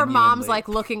While her mom's, genuinely- like,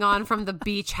 looking on from the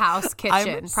beach house kitchen,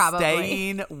 I'm probably.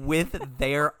 staying with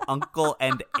their uncle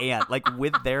and aunt, like,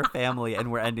 with their family,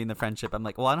 and we're ending the friendship. I'm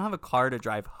like, well, I don't have a car to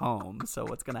drive home, so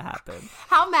what's gonna happen?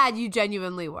 How mad you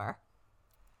genuinely were.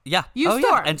 Yeah. You yeah.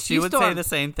 stormed. And she You would say stormed. the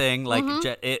same thing. Like,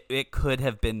 it could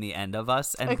have been the end of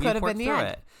us, and It we could have worked been the through end.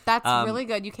 it. That's really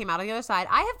good. You came out on the other side.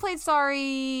 I have played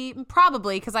Sorry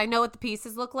probably because I know what the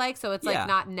pieces look like, so it's Yeah. like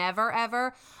not never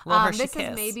ever. Little Hershey This Kiss.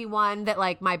 is maybe one that,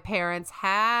 like, my parents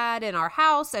had in our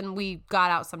house, and we got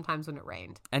out sometimes when it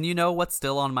rained. And you know what's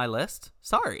still on my list?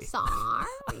 Sorry. Sorry.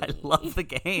 I love the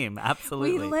game. We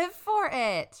Absolutely. live for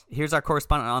it. Here's our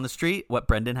correspondent on the street, what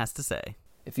Brendan has to say.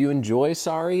 If you enjoy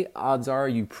Sorry, odds are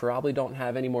you probably don't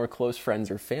have any more close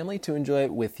friends or family to enjoy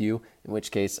it with you, in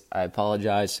which case I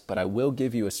apologize, but I will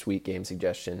give you a sweet game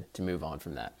suggestion to move on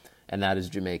from that, and that is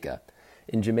Jamaica.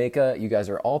 In Jamaica, you guys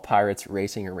are all pirates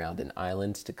racing around an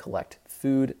island to collect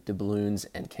food, doubloons,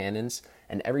 and cannons,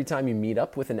 and every time you meet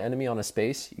up with an enemy on a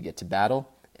space, you get to battle,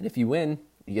 and if you win,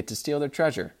 you get to steal their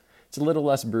treasure. It's a little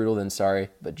less brutal than Sorry,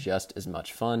 but just as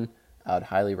much fun. I would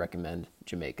highly recommend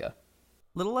Jamaica.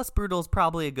 Little less brutal is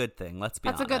probably a good thing. Let's be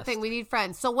That's honest. a good thing. We need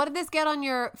friends. So what did this get on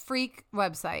your freak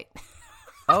website?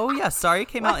 Oh, yeah. Sorry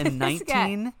came out in What did this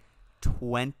get?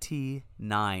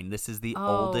 1929. This is the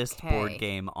oldest board Okay.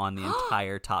 game on the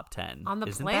entire top 10. On the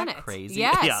Isn't planet. that crazy?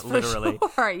 Yes, yeah, for literally.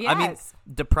 sure. I mean, Yes.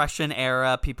 Depression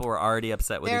era, people were already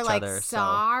upset with They're each like, other. So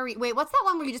sorry. Wait, what's that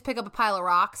one where you just pick up a pile of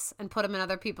rocks and put them in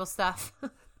other people's stuff?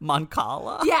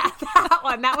 Mancala? Yeah, that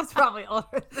one. That was probably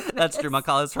older than That's true.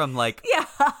 Mancala's from like Yeah.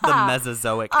 the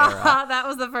Mesozoic era. That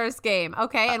was the first game.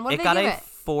 Okay, and what It did got they a give it?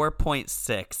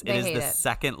 4.6. They It is hate the it.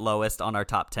 second lowest on our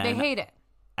top 10 They hate it.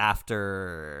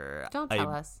 after Don't a tell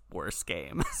us. worse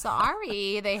game.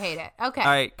 Sorry, they hate it. Okay. All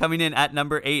right, coming in at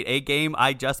number 8, a game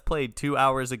I just played 2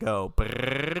 hours ago.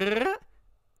 Brrr,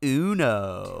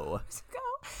 Uno.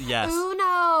 Yes.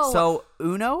 Uno. So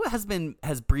Uno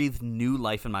has breathed new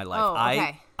life in my life. Oh,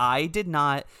 okay. I did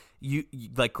not you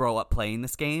like grow up playing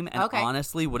this game, and Okay.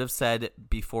 honestly would have said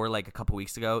before, like a couple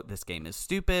weeks ago, this game is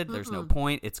stupid. There's no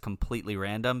point. It's completely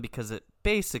random because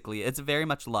it's very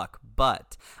much luck.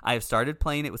 But I have started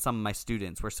playing it with some of my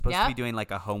students. We're supposed to Yep. be doing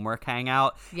like a homework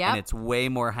hangout, Yep. and it's way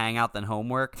more hangout than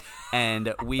homework.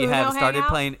 And we Uno have started hangout?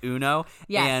 playing Uno,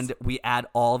 Yes. and we add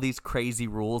all these crazy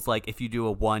rules. Like if you do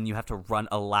a 1, you have to run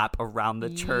a lap around the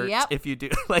church. Yep. If you do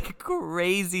like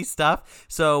crazy stuff.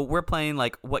 So we're playing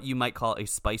like what you might call a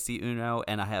spicy Uno,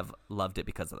 and I have loved it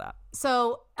because of that.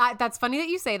 So that's funny that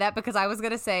you say that, because I was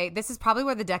going to say this is probably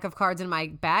where the deck of cards in my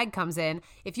bag comes in.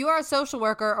 If you are a social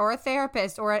worker or a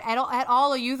therapist or at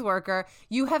all a youth worker,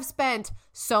 you have spent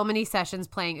so many sessions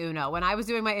playing Uno. When I was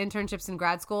doing my internships in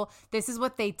grad school, this is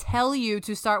what they tell you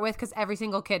to start with, because every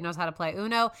single kid knows how to play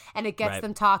Uno, and it gets Right.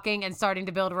 them talking and starting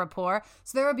to build a rapport.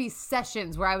 So there would be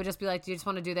sessions where I would just be like, do you just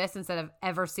want to do this instead of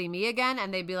ever see me again?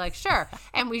 And they'd be like, sure.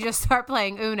 And we just start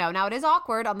playing Uno. Now, it is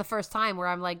awkward on the first time where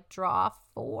I'm like, draw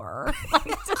 4. Like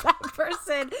to that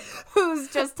person who's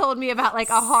just told me about like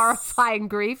a horrifying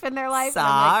grief in their life. And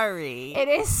I'm like, Sorry. it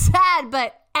is sad,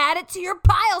 but add it to your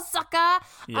pile, sucker.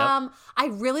 Yep. I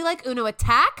really like Uno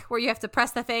Attack, where you have to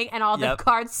press the thing and all the Yep.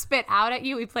 cards spit out at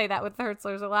you. We play that with the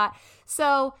Hertzlers a lot.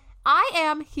 So I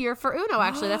am here for Uno,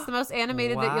 actually. That's the most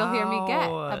animated that you'll hear me get.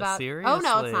 Wow, Oh, no, seriously?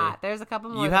 it's not. There's a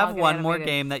couple more. You that I'll have get one more animated.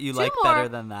 game that you 2 like more. better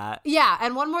than that. Yeah,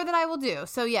 and one more that I will do.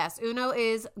 So yes, Uno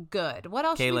is good. What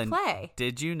else should we Kaylin, play?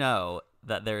 did you know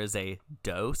that there is a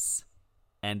dose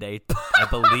and I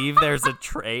believe there's a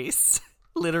trace?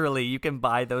 Literally, you can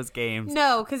buy those games.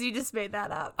 No, because you just made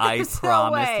that up. I There's no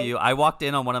promise way. you. I walked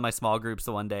in on one of my small groups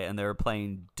the one day and they were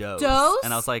playing Dose. Dose?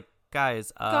 And I was like,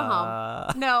 guys, Go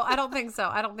home. No, I don't think so.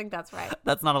 I don't think that's right.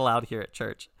 that's not allowed here at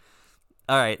church.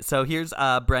 All right, so here's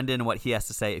Brendan, what he has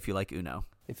to say if you like Uno.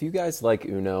 If you guys like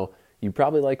Uno, you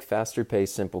probably like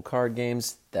faster-paced, simple card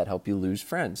games that help you lose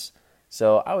friends.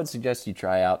 So I would suggest you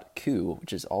try out Coup,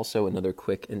 which is also another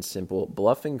quick and simple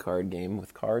bluffing card game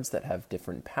with cards that have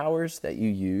different powers that you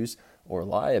use or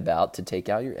lie about to take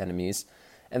out your enemies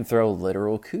and throw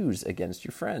literal coups against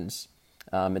your friends.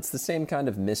 It's the same kind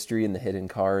of mystery in the hidden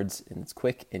cards, and it's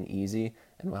quick and easy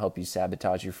and will help you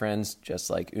sabotage your friends just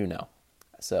like Uno.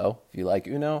 So if you like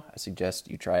Uno, I suggest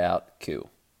you try out Coup.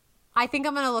 I think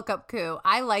I'm gonna look up Coup.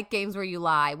 I like games where you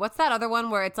lie. What's that other one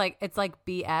where it's like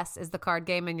BS is the card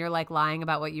game and you're like lying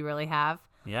about what you really have?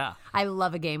 Yeah. I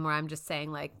love a game where I'm just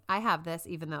saying like I have this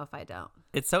even though if I don't.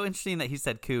 It's so interesting that he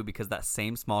said Coup because that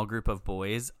same small group of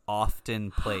boys often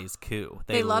plays Coup.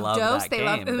 They love Dose, that they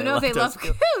love game. Uno, they love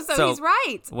Dose Coup, so he's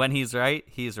right. When he's right,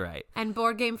 he's right. And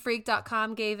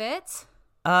BoardGameFreak.com gave it.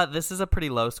 This is a pretty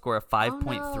low score of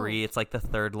 5.3. no. It's like the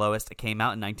third lowest. It came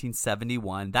out in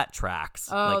 1971. That tracks.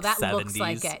 Oh, like that 70s. looks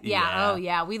like it. Yeah. Oh,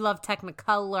 yeah. We love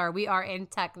Technicolor. We are in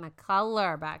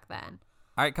Technicolor back then.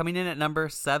 All right, coming in at number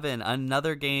 7,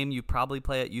 another game you probably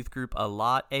play at youth group a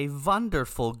lot, a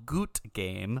wonderful Gut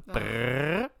game,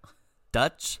 Brrr.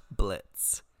 Dutch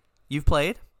Blitz. You've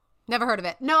played? Never heard of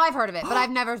it. No, I've heard of it, but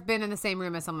I've never been in the same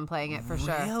room as someone playing it for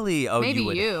sure. Really? Oh, Maybe you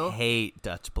would you. hate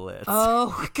Dutch Blitz.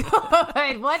 Oh,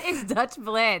 God. What is Dutch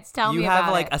Blitz? Tell me You about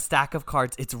have like it. a stack of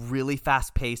cards. It's really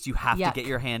fast paced. You have Yuck. to get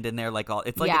your hand in there.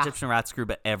 It's like Yeah. Egyptian Rat Screw,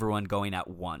 but everyone going at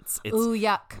once. It's Ooh,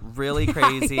 yuck. really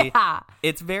crazy. Yeah.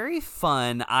 It's very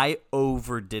fun. I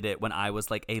overdid it when I was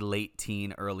like a late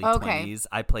teen, early Okay. 20s.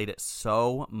 I played it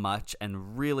so much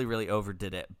and really, really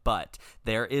overdid it. But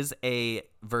there is a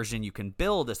version you can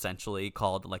build essentially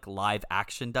called like live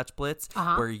action Dutch Blitz,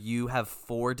 where you have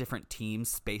 4 different teams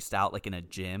spaced out like in a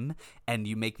gym, and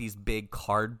you make these big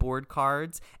cardboard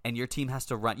cards, and your team has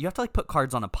to run. You have to like put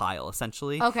cards on a pile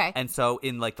essentially. Okay. And so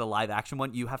in like the live action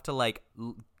one, you have to like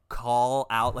call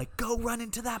out like go run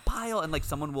into that pile, and like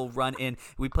someone will run in.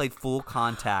 We played full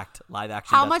contact live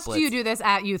action. How Dutch much Blitz. do you do this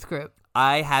at youth group?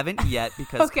 I haven't yet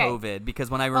because Okay. COVID. Because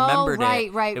when I remembered right,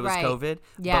 it, right, it was right. COVID.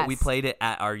 But Yes. we played it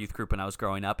at our youth group when I was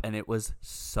growing up, and it was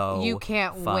so You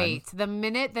can't fun. wait. The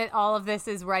minute that all of this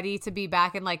is ready to be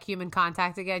back in like human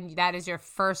contact again, that is your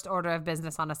first order of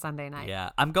business on a Sunday night. Yeah,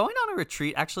 I'm going on a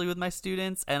retreat actually with my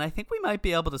students, and I think we might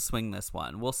be able to swing this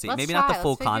one. We'll see. Let's Maybe try. not the Let's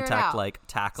full figure it contact, out. like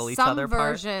tackle each Some other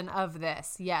part. version of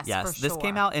this. Yes, Yes, for sure. this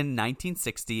came out in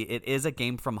 1960. It is a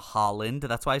game from Holland.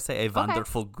 That's why I say a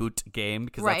wonderful Gut game,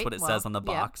 because that's Right, what it well, says on the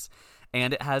yeah. box.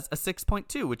 And it has a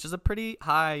 6.2, which is a pretty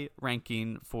high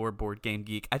ranking for Board Game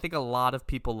Geek. I think a lot of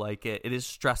people like it. It is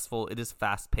stressful. It is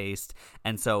fast-paced.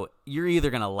 And so you're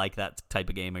either going to like that type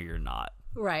of game or you're not.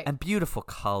 Right. And beautiful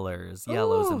colors,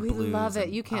 yellows Ooh, and we blues. love it.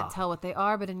 and- You can't oh. tell what they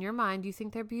are, but in your mind, you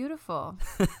think they're beautiful.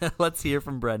 Let's hear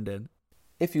from Brendan.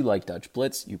 If you like Dutch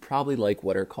Blitz, you probably like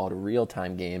what are called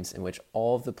real-time games in which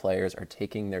all of the players are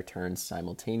taking their turns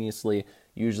simultaneously,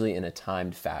 usually in a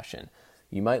timed fashion.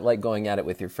 You might like going at it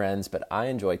with your friends, but I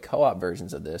enjoy co-op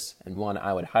versions of this, and one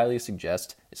I would highly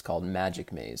suggest is called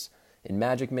Magic Maze. In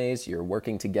Magic Maze, you're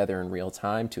working together in real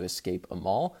time to escape a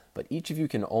mall, but each of you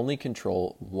can only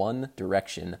control one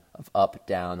direction of up,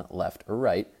 down, left, or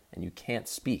right, and you can't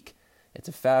speak. It's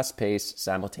a fast-paced,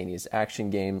 simultaneous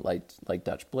action game like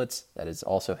Dutch Blitz that is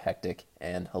also hectic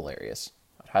and hilarious.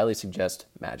 I'd highly suggest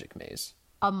Magic Maze.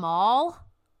 A mall?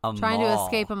 Trying to mall.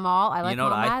 escape a mall? I like you know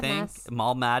Mall what Madness. I think?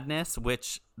 Mall Madness,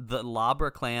 which the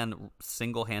Labra clan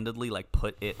single-handedly like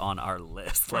put it on our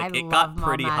list. Like I it love got Mall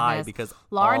pretty high Madness. because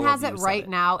Lauren all has of it you said right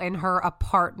now in her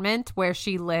apartment where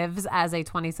she lives as a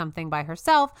 20-something by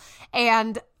herself.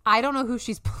 And I don't know who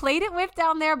she's played it with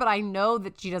down there, but I know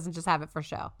that she doesn't just have it for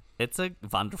show. That's a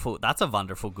wonderful good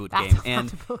That's game. a And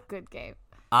wonderful, good game.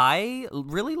 I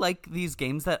really like these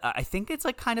games that I think it's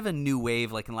like kind of a new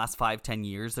wave. Like in the last 5-10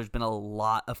 years, there's been a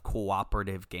lot of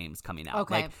cooperative games coming out.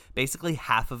 Okay. Like basically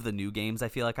half of the new games I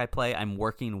feel like I play, I'm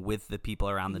working with the people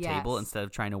around the table Yes. instead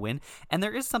of trying to win. And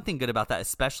there is something good about that,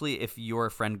 especially if your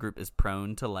friend group is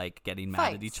prone to like getting mad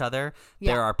at Fights. each other.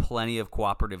 Yeah. There are plenty of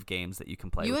cooperative games that you can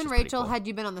play. You which and is pretty Rachel, cool. had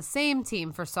you been on the same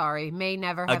team for Sorry, may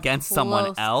never have Against someone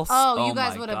closed- else? Oh, Oh you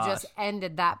guys my would have just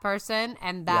ended that person,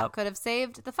 and that Yep. could have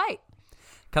saved the fight.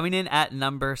 Coming in at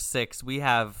number 6, we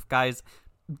have, guys,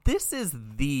 this is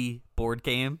the board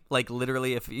game. Like,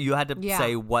 literally, if you had to Yeah.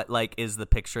 say what, like, is the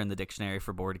picture in the dictionary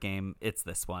for board game, it's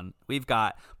this one. We've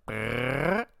got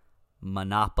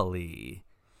Monopoly.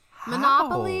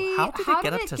 Monopoly. How did it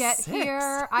get up to get 6?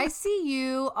 here? I see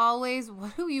you always.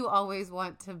 What do you always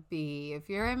want to be? If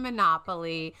you're in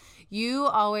Monopoly, you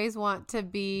always want to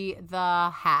be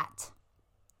the hat.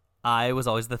 I was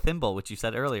always the thimble, which you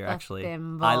said earlier, The actually.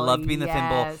 thimble, I loved being the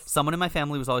thimble. yes. Someone in my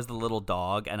family was always the little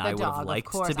dog, and The I would dog, have of liked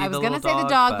course. to be I was the gonna little say dog. the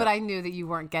dog, but I knew that you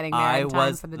weren't getting there I in time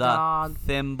was for the dog.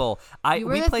 thimble. You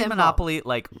were We the played thimble. Monopoly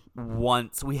like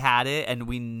once. We had it, and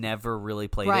we never really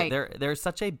played Right. it. There's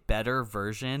such a better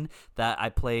version that I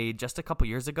played just a couple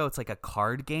years ago. It's like a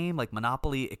card game, like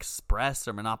Monopoly Express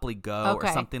or Monopoly Go or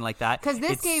Okay. something like that. Because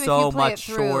this it's game, so if you play much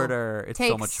it through, shorter. It's so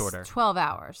takes much shorter. 12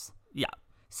 hours. Yeah.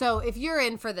 So if you're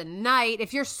in for the night,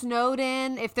 if you're snowed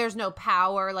in, if there's no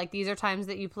power, like these are times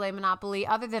that you play Monopoly.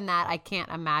 Other than that, I can't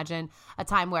imagine a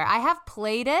time where I have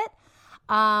played it.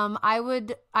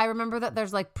 I remember that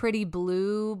there's like pretty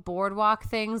blue boardwalk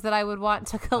things that I would want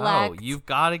to collect. Oh, you've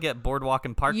got to get Boardwalk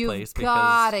and Park You've Place because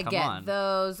gotta come get on.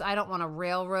 those. I don't want a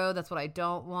railroad. That's what I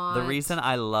don't want. The reason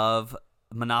I love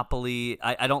Monopoly,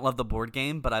 I don't love the board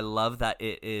game, but I love that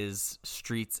it is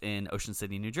streets in Ocean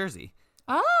City, New Jersey.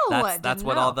 Oh, That's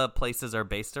what all the places are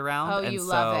based around. Oh, and you so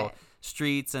love it.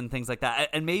 streets and things like that.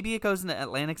 And maybe it goes into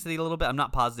Atlantic City a little bit. I'm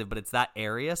not positive, but it's that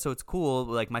area, so it's cool.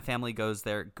 Like my family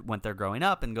went there growing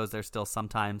up and goes there still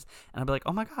sometimes. And I'll be like,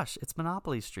 oh my gosh, it's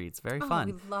Monopoly Streets. Very fun.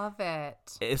 We love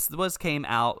it. It was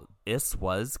IS.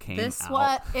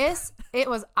 It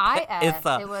was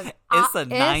It's a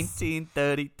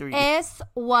 1933.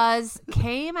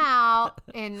 came out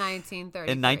in 1933.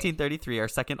 In 1933, our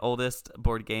second oldest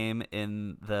board game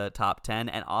in the top 10,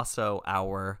 and also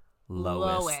our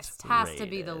lowest has to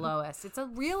be the rated. lowest. It's a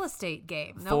real estate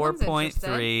game. No one's interested.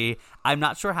 4.3. I'm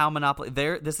not sure how Monopoly.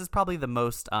 This is probably the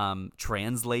most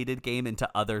translated game into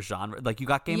other genres. Like you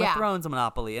got Game Yeah. of Thrones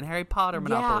Monopoly and Harry Potter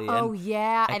Monopoly. Yeah. Oh and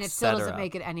yeah, and it still doesn't cetera.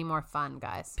 make it any more fun,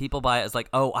 guys. People buy it as like,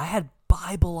 oh, I had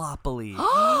Bibleopoly.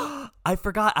 I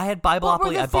forgot I had Bibleopoly. What were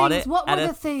the I bought things? it. What at were a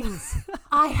the things?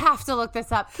 I have to look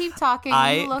this up. Keep talking.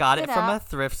 I You looked got it from a up.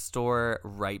 thrift store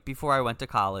right before I went to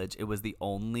college. It was the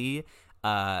only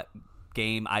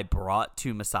game I brought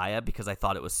to Messiah because I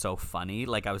thought it was so funny.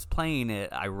 Like I was playing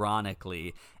it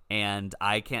ironically, and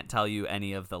I can't tell you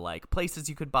any of the like places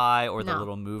you could buy or the No.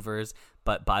 little movers,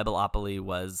 but Bibleopoly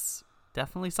was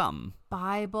definitely something.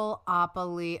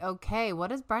 Bibleopoly. Okay, what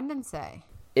does Brendan say?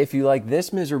 If you like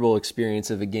this miserable experience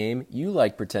of a game, you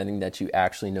like pretending that you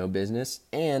actually know business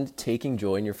and taking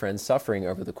joy in your friend's suffering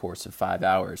over the course of 5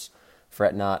 hours.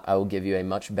 Fret not, I will give you a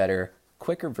much better,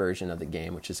 quicker version of the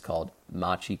game, which is called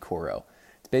Machi Koro.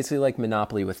 It's basically like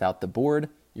Monopoly without the board.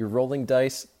 You're rolling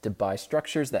dice to buy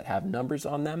structures that have numbers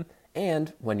on them,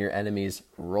 and when your enemies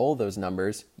roll those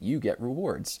numbers, you get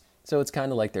rewards. So it's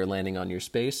kind of like they're landing on your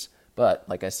space, but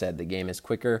like I said, the game is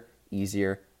quicker,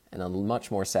 easier, and a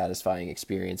much more satisfying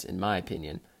experience, in my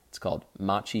opinion. It's called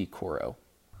Machi Koro.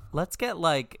 Let's get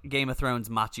like Game of Thrones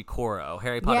Machi Koro,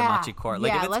 Harry Potter Machi Koro.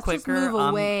 Like if it's let's quicker, just move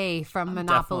away from I'm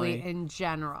Monopoly definitely in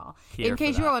general. here In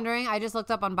case for you were that. wondering, I just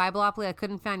looked up on Bibleopoly. I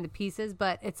couldn't find the pieces,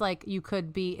 but it's like you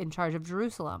could be in charge of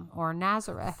Jerusalem or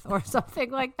Nazareth or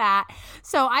something like that.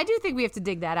 So I do think we have to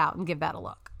dig that out and give that a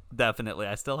look. Definitely,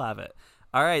 I still have it.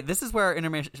 All right, this is where our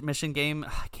intermission game.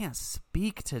 I can't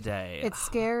speak today. It's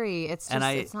scary. It's just,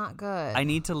 And it's not good. I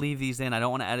need to leave these in. I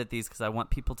don't want to edit these because I want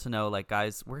people to know, like,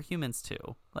 guys, we're humans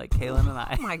too. Like, Kaylin and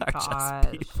I my are gosh.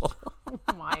 just people. Oh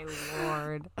my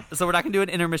Lord. So we're not going to do an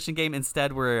intermission game.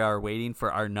 Instead, we are waiting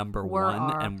for our number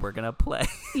one, and we're going to play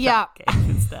Yeah. that game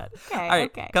instead. Okay, All right,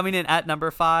 okay. coming in at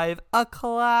number 5, a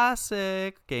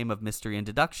classic game of mystery and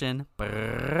deduction.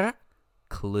 Brrr,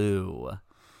 Clue.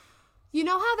 You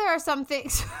know how there are some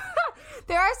things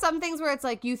where it's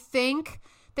like you think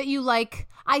that you like,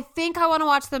 I think I want to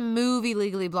watch the movie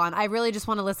Legally Blonde. I really just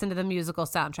want to listen to the musical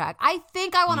soundtrack. I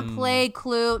think I want to play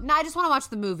Clue. No, I just want to watch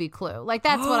the movie Clue. Like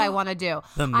that's what I want to do.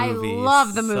 The I movie love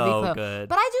is the movie so Clue. good.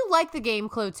 But I do like the game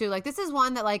Clue too. Like this is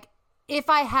one that like if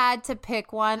I had to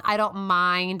pick one, I don't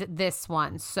mind this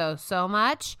one so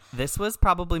much. This was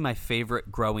probably my favorite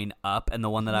growing up and the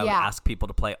one that I would ask people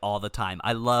to play all the time.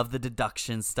 I love the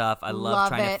deduction stuff. I love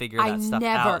trying to figure that stuff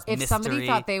out. If somebody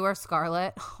thought they were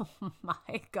Scarlet, oh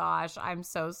my gosh, I'm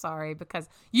so sorry because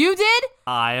you did?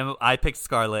 I picked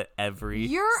Scarlet every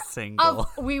single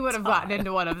we would have gotten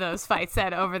into one of those fights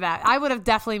then over that. I would have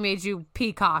definitely made you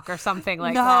Peacock or something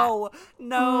like that.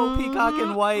 No, Peacock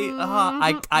and White.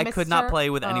 I could not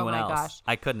play with anyone else. Gosh.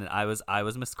 I couldn't. I was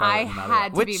Miss Scarlet. I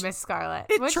had to be Miss Scarlet.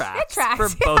 It tracks for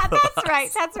both of us. That's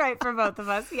right. That's right for both of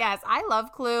us. Yes, I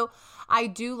love Clue. I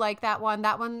do like that one.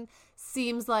 That one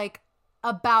seems like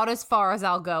about as far as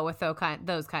I'll go with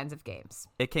those kinds of games.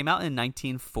 It came out in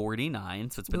 1949,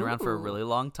 so it's been around for a really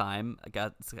long time. I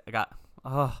got.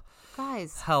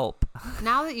 Guys, help.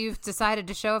 Now that you've decided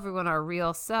to show everyone our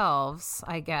real selves,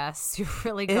 I guess you're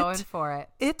really going for it.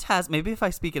 It has, maybe if I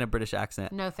speak in a British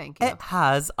accent. No, thank you. It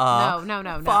has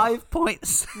no. 5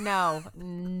 points. No.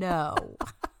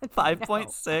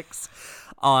 5.6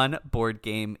 on Board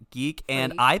Game Geek.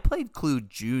 And I played Clue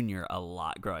Junior a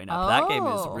lot growing up. That game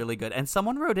is really good. And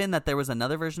someone wrote in that there was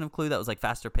another version of Clue that was like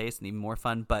faster paced and even more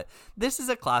fun. But this is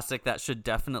a classic that should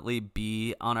definitely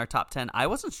be on our top 10. I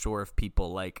wasn't sure if people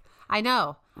I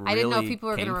know. I didn't know if people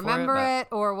were going to remember it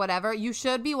or whatever. You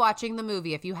should be watching the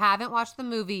movie. If you haven't watched the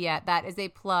movie yet, that is a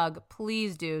plug.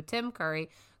 Please do. Tim Curry,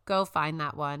 go find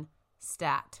that one.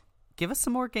 Stat. Give us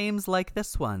some more games like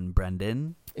this one,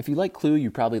 Brendan. If you like Clue,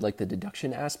 you probably like the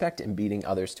deduction aspect and beating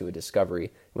others to a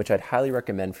discovery, which I'd highly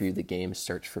recommend for you the game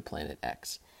Search for Planet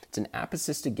X. It's an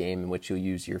app-assisted game in which you'll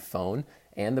use your phone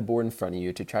and the board in front of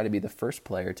you to try to be the first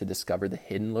player to discover the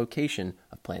hidden location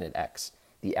of Planet X.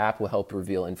 The app will help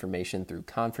reveal information through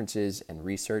conferences and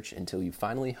research until you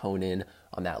finally hone in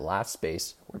on that last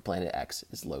space where Planet X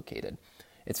is located.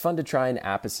 It's fun to try an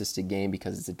app-assisted game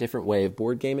because it's a different way of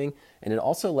board gaming, and it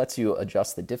also lets you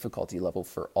adjust the difficulty level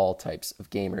for all types of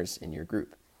gamers in your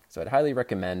group. So I'd highly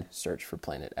recommend Search for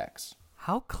Planet X.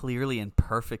 How clearly and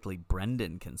perfectly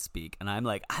Brendan can speak. And I'm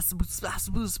like, yours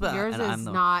is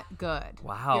not good.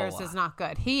 Wow. Yours is not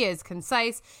good. He is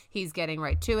concise. He's getting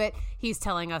right to it. He's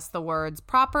telling us the words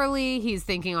properly. He's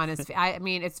thinking on his feet. I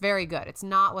mean, it's very good. It's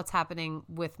not what's happening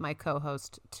with my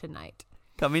co-host tonight.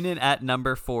 Coming in at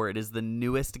number 4, it is the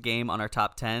newest game on our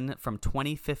top 10 from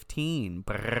 2015.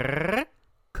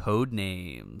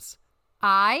 Codenames.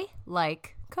 I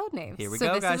like Codenames. Here we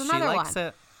go, guys. She likes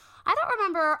it. I don't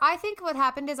remember. I think what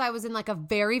happened is I was in like a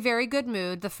very, very good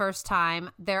mood the first time.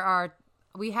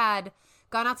 We had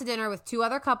gone out to dinner with 2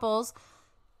 other couples.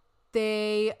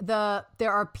 There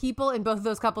are people in both of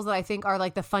those couples that I think are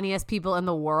like the funniest people in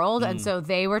the world. And so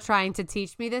they were trying to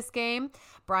teach me this game.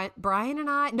 Brian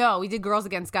and we did Girls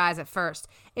Against Guys at first.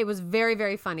 It was very,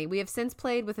 very funny. We have since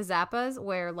played with the Zappas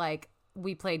where like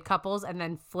we played couples and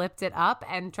then flipped it up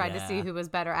and tried to see who was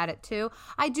better at it too.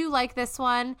 I do like this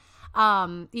one.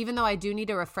 Even though I do need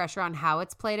a refresher on how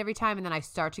it's played every time, and then I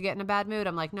start to get in a bad mood,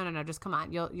 I'm like, no, just come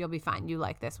on, you'll be fine. You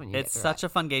like this when you. It's such a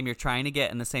fun game. You're trying to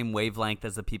get in the same wavelength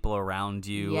as the people around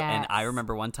you. Yes. And I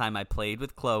remember one time I played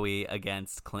with Chloe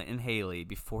against Clint and Haley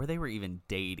before they were even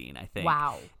dating, I think.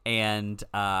 Wow. And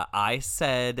I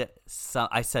said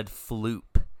floop.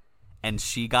 And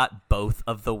she got both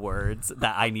of the words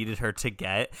that I needed her to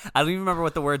get. I don't even remember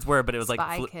what the words were, but it was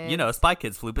Spy like, Kids. Spy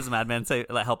Kids. Floop is a madman.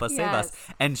 Help us, save us.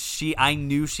 And I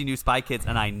knew she knew Spy Kids,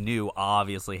 and I knew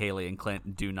obviously Haley and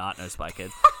Clint do not know Spy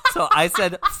Kids. So I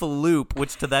said floop,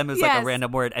 which to them is like a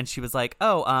random word, and she was like,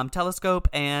 telescope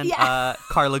and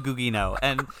Carla Gugino,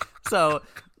 and so.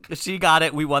 She got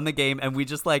it. We won the game, and we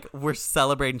just we're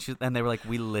celebrating. And they were like,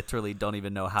 "We literally don't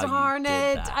even know how Darn you did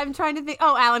it! that." I'm trying to think.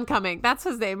 Oh, Alan Cumming. That's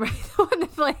his name, right? The one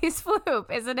that plays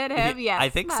Floop, isn't it? Him? Yes, I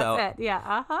think so. That's it.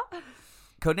 Yeah.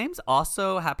 Codenames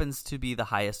also happens to be the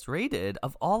highest rated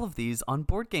of all of these on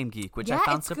Board Game Geek, which I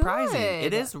found it's surprising. good.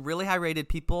 It is really high rated.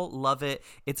 People love it.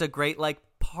 It's a great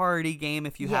party game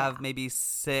if you have maybe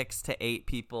 6 to 8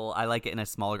 people. I like it in a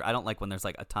smaller. I don't like when there's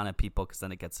a ton of people because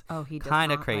then it gets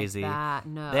kind of crazy. Like that.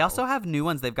 No. They also have new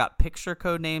ones. They've got picture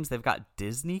code names. They've got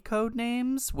Disney code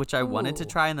names, which I wanted to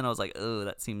try, and then I was like, oh,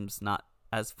 that seems not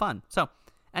as fun. So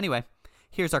anyway.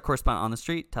 Here's our correspondent on the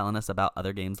street telling us about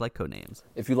other games like Codenames.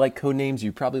 If you like Codenames,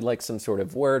 you probably like some sort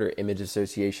of word or image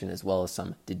association as well as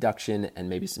some deduction and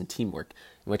maybe some teamwork,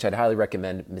 in which I'd highly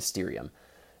recommend Mysterium.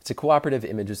 It's a cooperative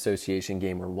image association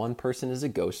game where one person is a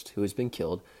ghost who has been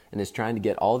killed and is trying to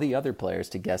get all the other players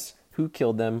to guess who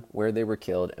killed them, where they were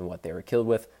killed, and what they were killed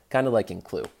with, kind of like in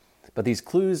Clue. But these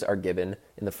clues are given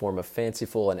in the form of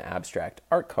fanciful and abstract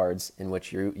art cards in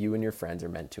which you and your friends are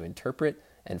meant to interpret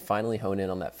and finally hone in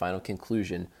on that final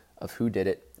conclusion of who did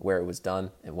it, where it was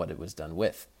done, and what it was done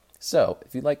with. So,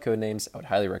 if you like Codenames, I would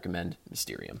highly recommend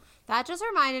Mysterium. That just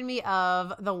reminded me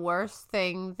of the worst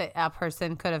thing that a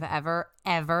person could have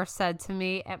ever said to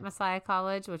me at Messiah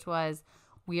College, which was,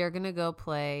 we are going to go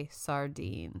play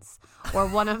Sardines, or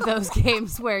one of those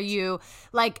games where you,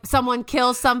 like, someone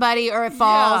kills somebody or it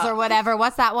falls or whatever.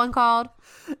 What's that one called?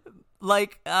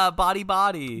 Like body.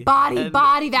 Body.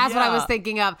 That's what I was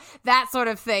thinking of. That sort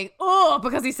of thing. Oh,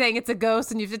 because he's saying it's a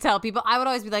ghost and you have to tell people. I would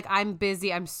always be like, I'm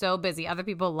busy. I'm so busy. Other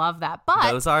people love that.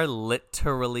 But those are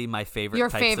literally my favorite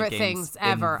your types favorite of games things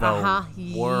ever. in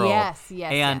the world. Yes.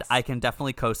 And I can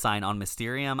definitely co-sign on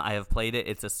Mysterium. I have played it.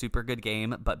 It's a super good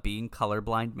game, but being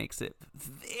colorblind makes it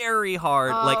very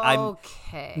hard.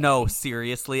 No,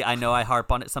 seriously. I know I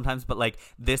harp on it sometimes, but like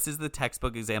this is the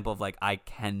textbook example of like I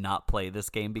cannot play this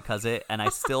game because and I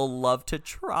still love to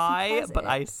try, but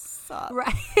I suck.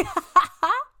 Right.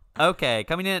 Okay,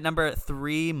 coming in at number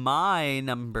 3, my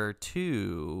number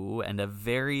 2, and a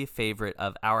very favorite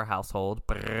of our household,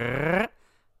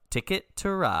 Ticket to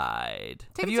Ride.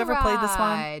 Have you ever played this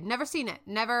one? Never seen it.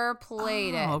 Never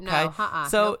played it. Okay. No,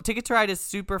 So Ticket to Ride is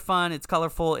super fun. It's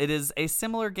colorful. It is a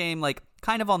similar game, like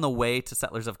kind of on the way to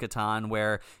Settlers of Catan,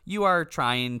 where you are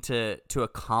trying to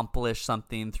accomplish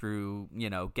something through,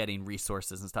 getting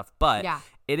resources and stuff. But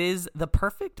it is the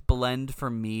perfect blend for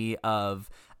me of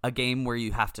a game where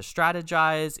you have to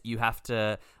strategize, you have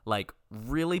to like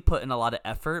really put in a lot of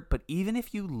effort, but even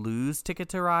if you lose Ticket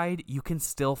to Ride, you can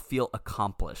still feel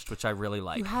accomplished, which I really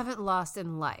like. You haven't lost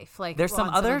in life. Like there's some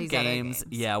other games,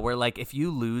 games, where like if you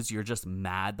lose, you're just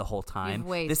mad the whole time.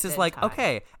 This is like,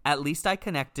 okay, at least I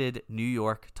connected New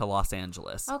York to Los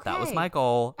Angeles. Okay. That was my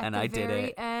goal, and I did it. At the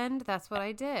very end, that's what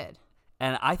I did.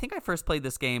 And I think I first played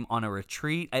this game on a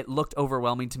retreat. It looked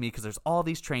overwhelming to me because there's all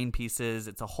these train pieces.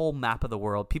 It's a whole map of the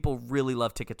world. People really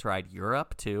love Ticket to Ride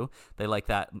Europe, too. They like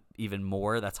that even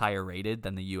more. That's higher rated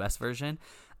than the U.S. version.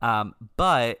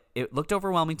 But it looked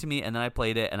overwhelming to me, and then I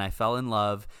played it, and I fell in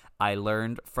love. I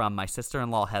learned from my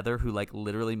sister-in-law, Heather, who like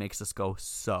literally makes us go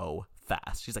so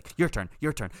fast. She's like, your turn.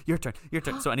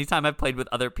 So anytime I've played with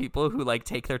other people who like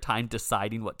take their time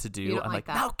deciding what to do, I'm like,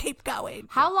 no, keep going.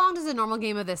 How long does a normal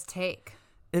game of this take?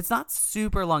 It's not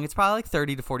super long. It's probably like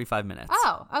 30 to 45 minutes.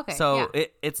 Oh, okay. So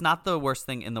it's not the worst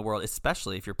thing in the world,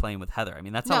 especially if you're playing with Heather. I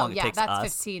mean, that's how long it takes us. No,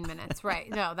 that's 15 minutes, right.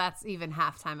 No, that's even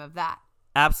halftime of that.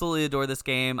 Absolutely adore this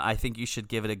game. I think you should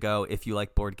give it a go if you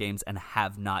like board games and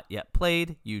have not yet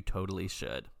played. You totally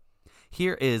should.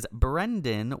 Here is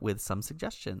Brendan with some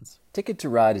suggestions. Ticket to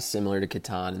Ride is similar to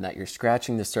Catan in that you're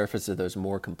scratching the surface of those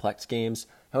more complex games.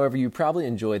 However, you probably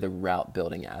enjoy the route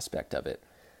building aspect of it.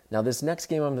 Now, this next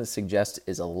game I'm going to suggest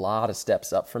is a lot of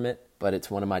steps up from it, but it's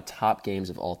one of my top games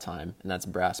of all time, and that's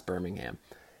Brass Birmingham.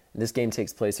 And this game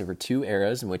takes place over 2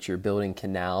 eras in which you're building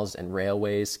canals and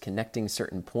railways, connecting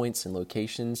certain points and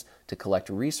locations to collect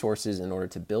resources in order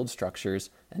to build structures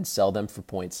and sell them for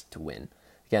points to win.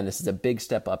 Again, this is a big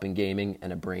step up in gaming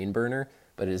and a brain burner,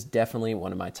 but it is definitely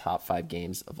one of my top 5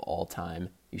 games of all time.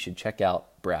 You should check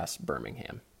out Brass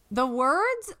Birmingham. The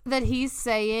words that he's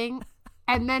saying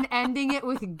and then ending it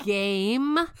with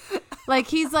game. Like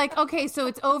he's like, okay, so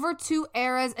it's over 2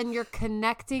 eras and you're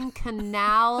connecting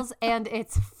canals and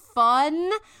it's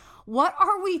fun. What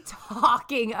are we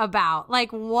talking about?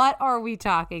 Like, what are we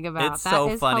talking about? It's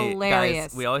so funny.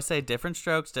 Hilarious. Guys, we always say different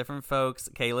strokes, different folks.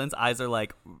 Kaylin's eyes are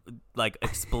like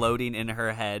exploding in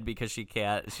her head because she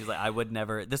can't. She's like, I would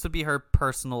never. This would be her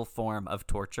personal form of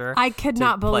torture. I could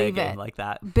not believe play a game it. like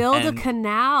that. Build a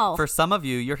canal. For some of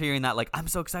you, you're hearing that like, I'm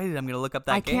so excited. I'm going to look up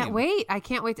that game. I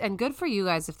can't wait. And good for you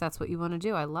guys if that's what you want to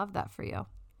do. I love that for you.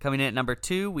 Coming in at number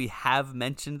 2, we have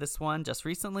mentioned this one just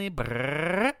recently.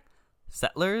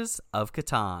 Settlers of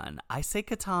Catan. I say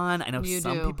Catan. I know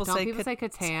some people say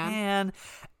Catan.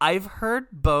 I've heard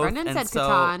both. Brendan said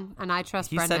Catan, and I trust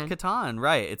Brendan. He said Catan,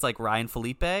 right. It's like Ryan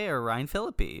Felipe or Ryan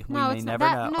Philippi. No, we may never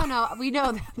know. No. We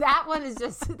know that one is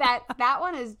just that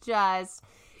one is just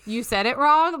you said it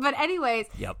wrong. But anyways,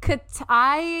 yep.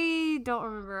 I don't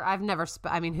remember. I've never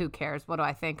who cares? What do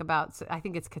I think about? I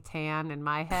think it's Catan in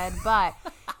my head. But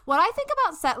what I think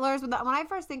about Settlers when I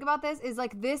first think about this is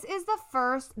like this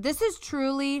is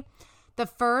truly the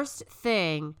first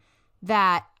thing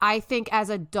that I think as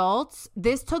adults,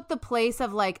 this took the place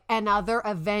of like another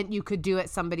event you could do at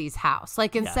somebody's house.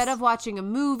 Like instead of watching a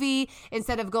movie,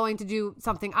 instead of going to do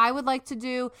something I would like to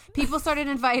do, people started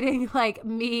inviting like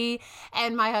me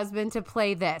and my husband to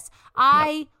play this.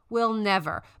 I will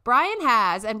never. Brian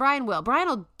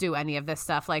will do any of this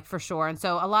stuff like for sure. And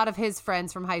so a lot of his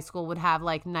friends from high school would have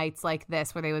like nights like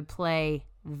this where they would play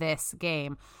this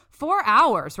game. 4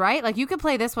 hours, right? Like you could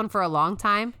play this one for a long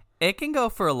time. It can go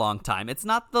for a long time. It's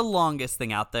not the longest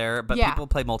thing out there, but Yeah, people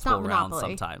play it's multiple not rounds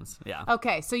Monopoly. sometimes. Yeah.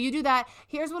 Okay, so you do that.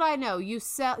 Here's what I know: you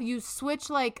switch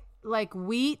like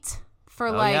wheat for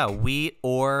Oh like yeah, wheat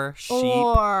or sheep.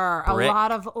 ore, brick. a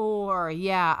lot of ore.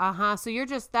 Yeah, So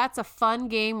that's a fun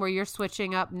game where you're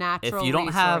switching up natural If you don't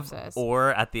resources. have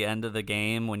ore at the end of the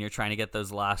game when you're trying to get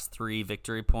those last 3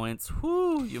 victory points,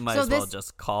 whoo, you might So as well this-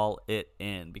 just call it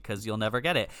in because you'll never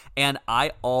get it. And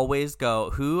I always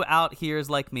go, who out here is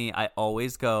like me? I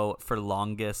always go for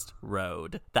longest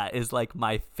road. That is like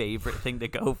my favorite thing to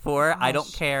go for. I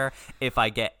don't care if I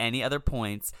get any other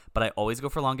points, but I always go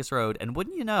for longest road. And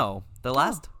wouldn't you know, the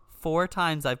last 4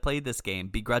 times I've played this game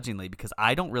begrudgingly because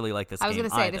I don't really like this I was game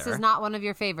going to say, either. this is not one of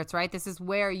your favorites, right? This is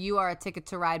where you are a Ticket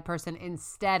to Ride person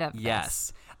instead of this.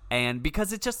 Yes. And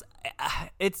because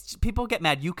it's people get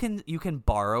mad. You can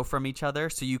borrow from each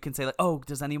other, so you can say like, "Oh,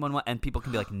 does anyone want?" And people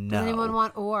can be like, "No." Does anyone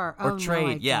want ore? or Oh,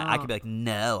 trade? No, I could be like,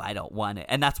 "No, I don't want it."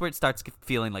 And that's where it starts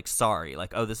feeling like sorry,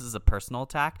 like, "Oh, this is a personal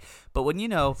attack." But when you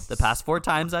know, the past 4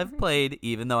 times I've played,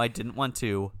 even though I didn't want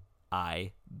to,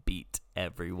 I beat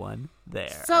everyone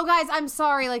there. So guys, I'm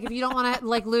sorry. Like, if you don't want to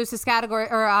like lose to category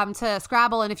or to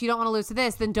Scrabble, and if you don't want to lose to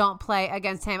this, then don't play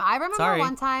against him. I remember Sorry.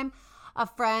 one time a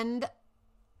friend,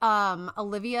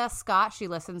 Olivia Scott, she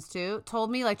listens to,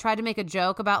 told me, like, tried to make a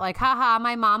joke about like, haha,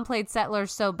 my mom played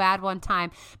Settlers so bad one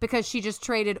time because she just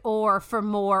traded ore for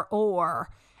more ore.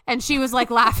 And she was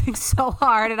like laughing so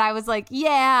hard. And I was like,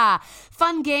 yeah,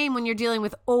 fun game when you're dealing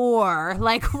with ore.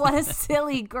 Like, what a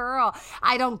silly girl.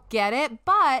 I don't get it.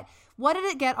 But what did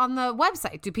it get on the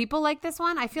website? Do people like this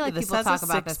one? I feel like This people has talk a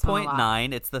about this one a lot.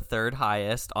 6.9. It's the 3rd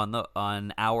highest on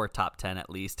our top 10 at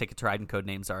least. Ticket to Ride and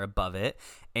Codenames are above it,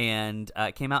 and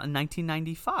it came out in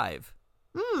 1995.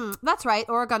 That's right.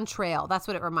 Oregon Trail. That's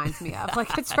what it reminds me of.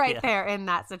 Like, it's right there in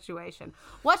that situation.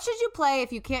 What should you play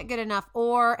if you can't get enough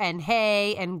ore and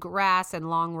hay and grass and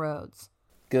long roads?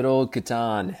 Good old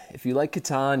Catan. If you like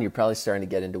Catan, you're probably starting to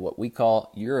get into what we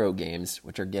call Euro games,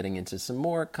 which are getting into some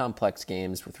more complex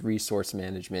games with resource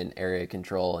management, area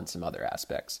control, and some other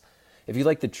aspects. If you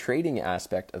like the trading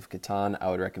aspect of Catan,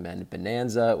 I would recommend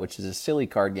Bonanza, which is a silly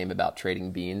card game about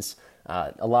trading beans.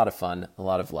 A lot of fun, a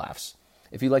lot of laughs.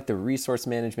 If you like the resource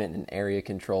management and area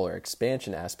control or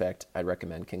expansion aspect, I'd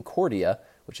recommend Concordia,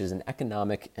 which is an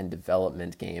economic and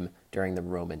development game during the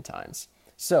Roman times.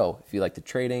 So, if you like the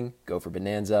trading, go for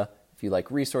Bonanza. If you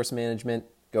like resource management,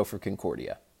 go for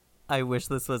Concordia. I wish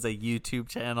this was a YouTube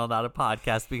channel, not a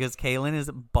podcast, because Kaylin is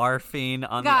barfing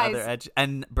on Guys, the other edge.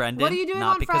 And Brendan, What are you doing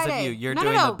not on because Friday? of you. You're no,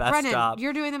 doing no, the best Brennan, job.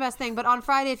 You're doing the best thing. But on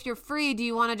Friday, if you're free, do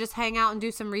you want to just hang out and do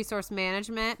some resource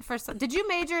management? Did you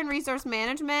major in resource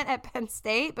management at Penn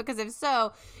State? Because if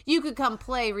so, you could come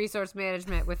play resource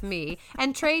management with me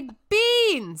and trade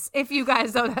beans if you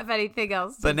guys don't have anything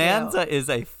else to do. Bonanza is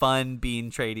a fun bean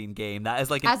trading game. That is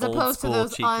like an As old opposed to school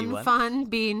those cheeky one. unfun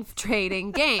bean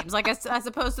trading games. Like, as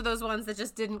opposed to those ones that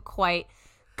just didn't quite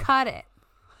cut it.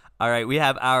 All right, we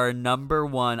have our number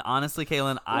 1. Honestly,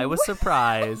 Kaylin, I was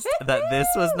surprised that this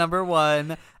was number 1.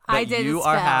 That I did a you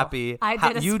are spell. happy. I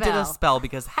did a You did a spell. spell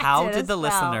because I how did a did the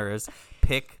spell. listeners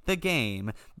pick the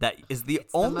game that is the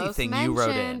It's the only most thing you wrote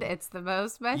mentioned. in? It's the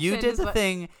most mentioned. You did is the what-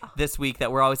 thing this week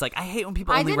that we're always like, I hate when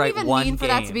people I only didn't write even one mean for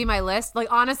that to game. be my list.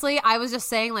 Like, honestly, I was just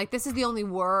saying, like, this is the only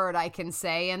word I can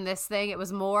say in this thing. It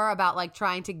was more about, like,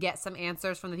 trying to get some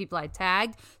answers from the people I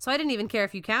tagged. So I didn't even care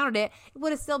if you counted it. It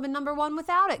would have still been number 1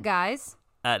 without it, guys.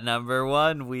 At number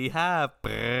 1, we have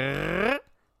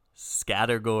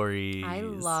Scattergories. I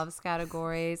love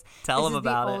categories. Tell this them is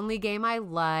about the it. only game I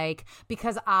like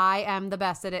because I am the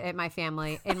best at it in my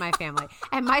family. And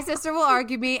my sister will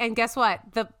argue me. And guess what?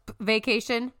 The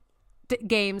vacation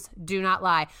games do not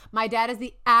lie. My dad is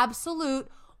the absolute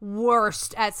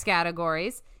worst at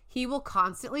categories. He will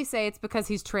constantly say it's because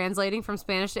he's translating from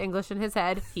Spanish to English in his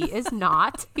head. He is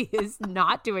not. He is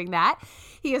not doing that.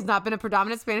 He has not been a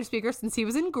predominant Spanish speaker since he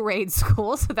was in grade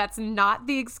school, so that's not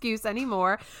the excuse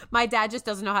anymore. My dad just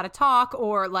doesn't know how to talk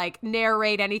or like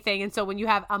narrate anything, and so when you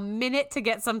have a minute to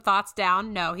get some thoughts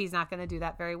down, no, he's not going to do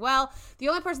that very well. The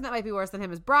only person that might be worse than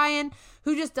him is Brian,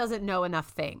 who just doesn't know enough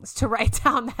things to write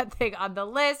down that thing on the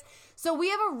list. So we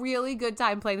have a really good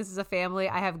time playing this as a family.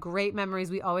 I have great memories.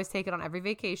 We always take it on every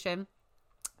vacation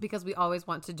because we always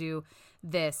want to do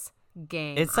this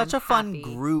game. It's such I'm a fun happy.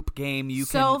 group game. You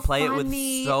So can play it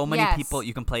funny. with so many Yes. people.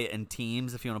 You can play it in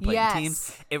teams if you want to play Yes. in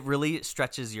teams. It really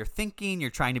stretches your thinking. You're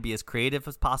trying to be as creative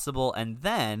as possible. And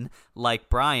then, like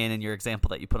Brian in your example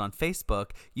that you put on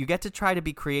Facebook, you get to try to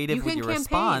be creative You with can your campaign.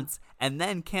 response. And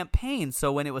then campaign.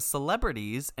 So when it was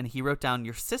celebrities and he wrote down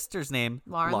your sister's name,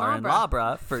 Lauren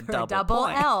Labra, for double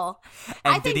points. L.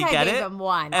 And I think did he I get gave it? him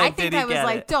one. And I think did he I was get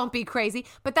like, it? don't be crazy.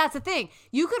 But that's the thing.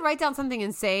 You could write down something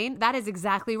insane. That is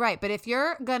exactly right. But if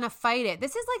you're going to fight it,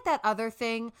 this is like that other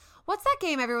thing. What's that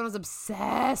game everyone was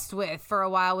obsessed with for a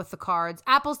while with the cards?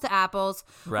 Apples to Apples.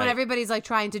 Right. When everybody's like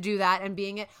trying to do that and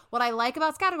being it. What I like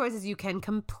about categories is you can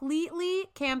completely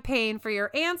campaign for your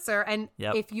answer. And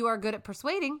Yep. if you are good at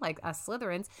persuading, like us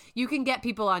Slytherins, you can get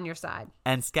people on your side.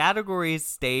 And categories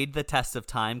stayed the test of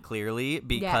time clearly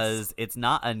because it's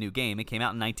not a new game. It came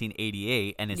out in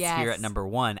 1988 and it's here Yes. at number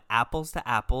 1. Apples to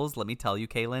Apples. Let me tell you,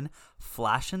 Kaylin,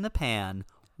 flash in the pan.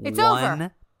 It's one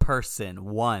over. person,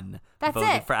 That's voted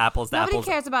it. for Apples to Nobody Apples.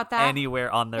 cares about that.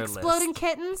 Anywhere on their Exploding list.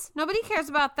 kittens? Nobody cares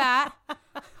about that.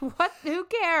 What? Who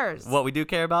cares? What we do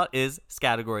care about is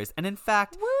categories. And in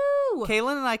fact, Woo!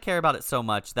 Kaylin and I care about it so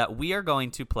much that we are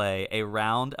going to play a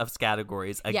round of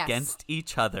categories Yes. against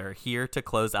each other here to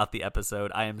close out the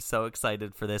episode. I am so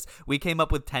excited for this. We came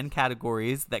up with 10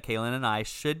 categories that Kaylin and I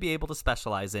should be able to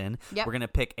specialize in. Yep. We're going to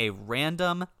pick a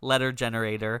random letter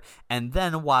generator. And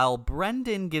then while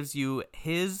Brendan gives you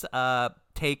his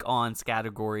take on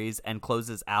categories and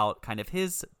closes out kind of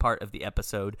his part of the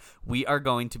episode, we are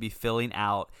going to be filling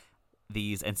out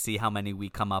these and see how many we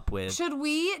come up with. Should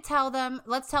we tell them?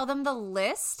 Let's tell them the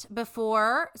list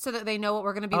before so that they know what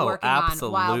we're going to be working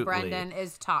absolutely. on while Brendan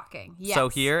is talking. Yes. So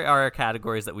here are our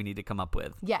categories that we need to come up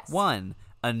with. Yes. 1,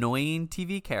 annoying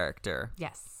TV character.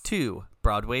 Yes. 2,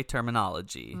 Broadway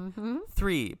terminology. Mm-hmm.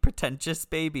 3, pretentious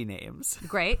baby names.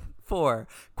 Great. 4,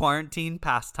 quarantine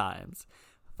pastimes.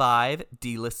 5,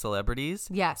 D-list celebrities.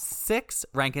 Yes. 6,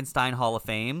 Rankenstein Hall of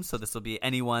Fame. So this will be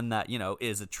anyone that,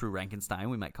 is a true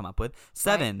Rankenstein we might come up with.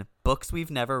 7, books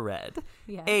we've never read.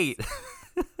 Yes. 8,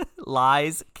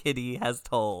 lies Kitty has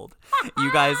told.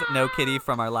 You guys know Kitty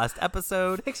from our last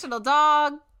episode. Fictional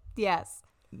dog. Yes.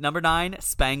 Number 9,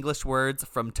 Spanglish words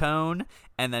from Tone.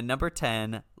 And then number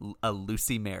 10, a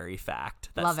Lucy Mary fact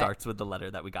that Love it. starts with the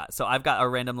letter that we got. So I've got our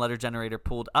random letter generator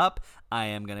pulled up. I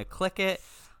am going to click it.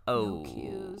 Oh,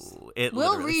 cues. it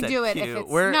We'll literally said redo it if Q.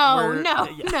 it's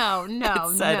Yeah. no.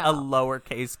 It said a no.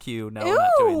 lowercase Q. No, we're not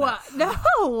doing Ew,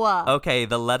 that. no. Okay,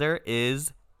 the letter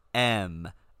is M.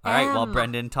 All right, while M.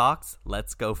 Brendan talks,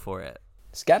 let's go for it.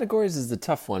 Categories is the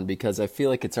tough one because I feel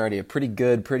like it's already a pretty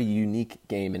good, pretty unique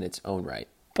game in its own right.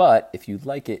 But if you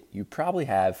like it, you probably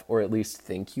have, or at least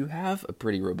think you have, a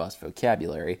pretty robust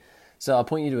vocabulary. So I'll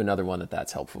point you to another one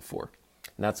that's helpful for,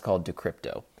 and that's called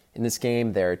Decrypto. In this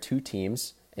game, there are 2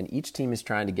 teams, and each team is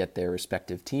trying to get their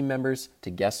respective team members to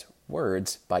guess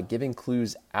words by giving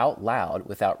clues out loud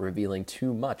without revealing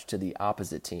too much to the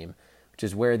opposite team, which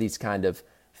is where these kind of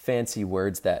fancy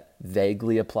words that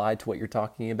vaguely apply to what you're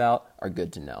talking about are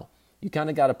good to know. You kind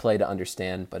of got to play to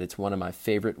understand, but it's one of my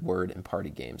favorite word and party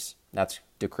games. That's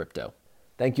Decrypto.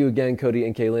 Thank you again, Cody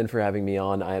and Kaylin, for having me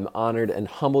on. I am honored and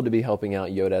humbled to be helping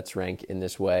out Yodet's Rank in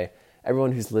this way.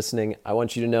 Everyone who's listening, I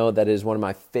want you to know that it is one of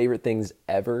my favorite things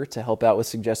ever to help out with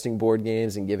suggesting board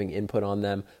games and giving input on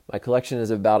them. My collection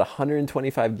is about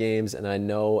 125 games, and I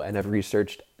know and have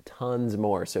researched tons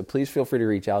more. So please feel free to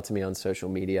reach out to me on social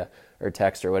media or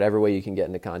text or whatever way you can get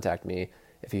into contact me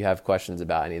if you have questions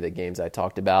about any of the games I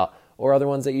talked about or other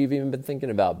ones that you've even been thinking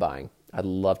about buying. I'd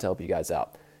love to help you guys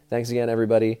out. Thanks again,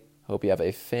 everybody. Hope you have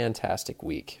a fantastic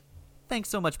week. Thanks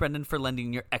so much, Brendan, for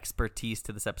lending your expertise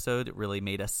to this episode. It really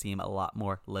made us seem a lot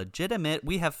more legitimate.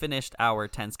 We have finished our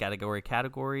 10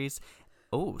 categories.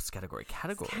 Oh, categories.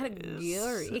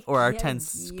 Category. Or our 10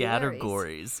 Categories.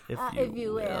 categories, if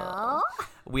you will. will.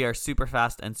 We are super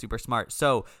fast and super smart.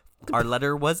 So our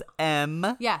letter was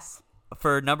M. Yes.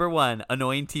 For number 1,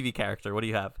 annoying TV character. What do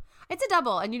you have? It's a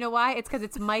double, and you know why? It's because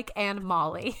it's Mike and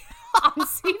Molly on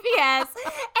CBS.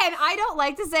 And I don't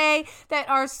like to say that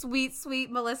our sweet, sweet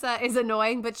Melissa is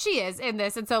annoying, but she is in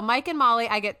this. And so Mike and Molly,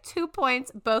 I get 2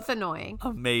 points, both annoying.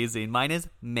 Amazing. Mine is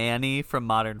Manny from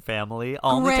Modern Family.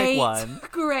 I'll only take one.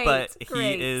 Great. But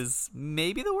great. he is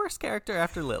maybe the worst character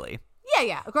after Lily.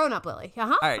 Yeah. Grown up Lily.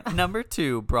 Uh-huh. All right. Number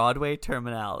 2, Broadway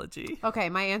terminology. Okay,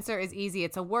 my answer is easy.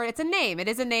 It's a word. It's a name. It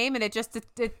is a name, and it just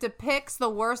it depicts the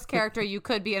worst character you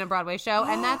could be in a Broadway show,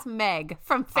 and that's Meg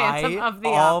from Phantom of the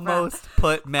I Opera. almost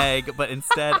put Meg, but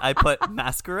instead I put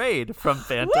Masquerade from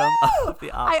Phantom of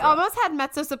the Opera. I almost had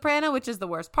mezzo soprano, which is the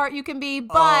worst part you can be,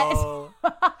 but Oh.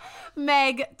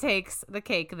 Meg takes the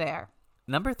cake there.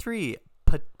 Number 3,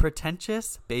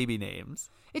 pretentious baby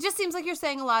names. It just seems like you're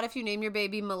saying a lot if you name your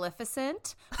baby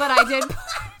Maleficent, but I did.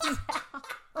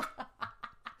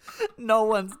 No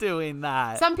one's doing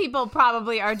that. Some people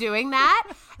probably are doing that.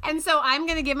 And so I'm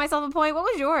going to give myself a point. What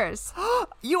was yours?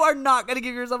 You are not going to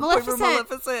give yourself a point for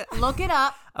Maleficent. Look it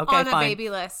up Okay, on fine. a baby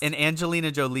list. An Angelina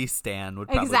Jolie stan would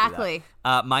probably Exactly. do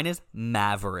that. Mine is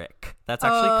Maverick. That's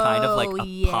actually kind of like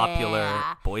a popular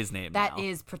boy's name That now.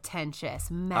 is pretentious.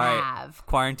 All Mav. right,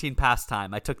 quarantine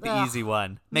pastime. I took the Ugh, easy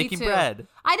one. Me Making too. bread.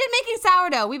 I did making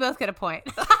sourdough. We both get a point.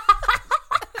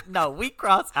 No, we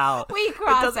cross out. We It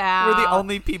cross doesn't- out. We're the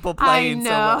only people I playing. know.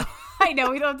 So well. I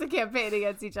know. We don't have to campaign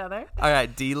against each other. All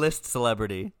right, D-list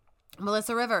celebrity.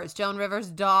 Melissa Rivers, Joan Rivers'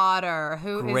 daughter.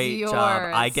 Who is Great yours?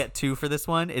 job. I get 2 for this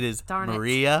one. It is Darn it.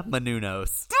 Maria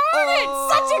Menounos. Darn it!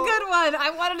 Such a good one.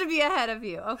 I wanted to be ahead of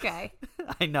you. Okay.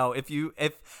 I know. If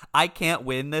I can't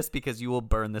win this because you will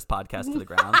burn this podcast to the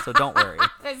ground, so don't worry.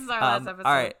 This is our last episode.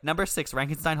 All right, number 6,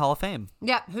 Frankenstein Hall of Fame.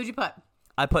 Yeah. Who'd you put?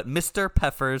 I put Mr.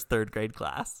 Peffer's 3rd grade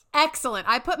class. Excellent.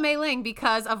 I put Mei Ling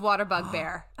because of Waterbug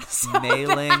Bear. So Mei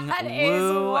Ling that is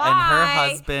Wu and her why.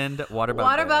 husband, Waterbug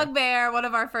Waterbug Bear, one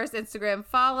of our first Instagram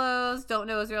follows. Don't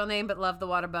know his real name, but love the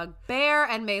Waterbug Bear.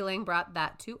 And Mei Ling brought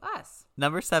that to us.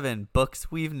 Number 7, books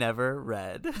we've never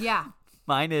read. Yeah.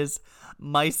 Mine is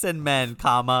Mice and Men,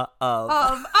 comma, of.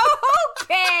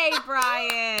 Okay,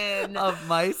 Brian. Of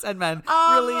Mice and Men.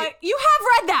 Really? You have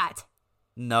read that.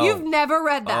 No. You've never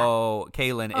read that. Oh,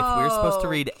 Kaylin, if we were supposed to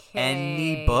read Okay.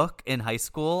 any book in high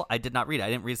school, I did not read it. I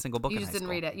didn't read a single book You in just high didn't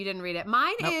school. read it. You didn't read it.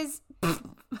 Mine is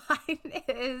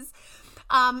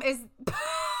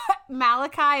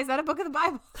Malachi. Is that a book of the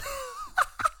Bible?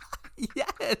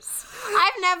 Yes.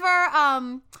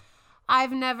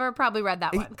 I've never probably read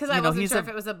that one because I You know, wasn't he's sure a- if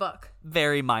it was a book.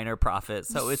 Very minor prophet,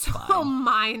 so it's So fine.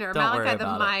 minor. Don't worry Malachi the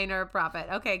about it. minor prophet.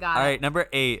 Okay, got All it. right, number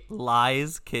 8,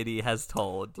 lies Kitty has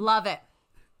told. Love it.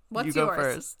 What's You go yours?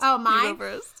 first. Oh, You mine? go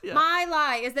first, yeah. My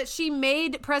lie is that she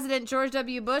made President George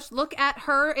W. Bush look at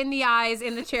her in the eyes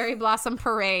in the Cherry Blossom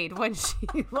Parade when she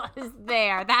was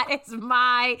there. That is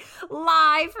my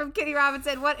lie from Kitty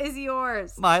Robinson. What is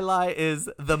yours? My lie is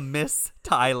the Miss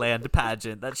Thailand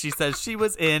pageant that she says she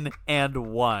was in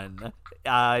and won.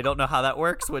 I don't know how that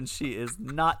works when she is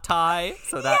not Thai,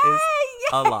 so that is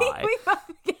a lie. We both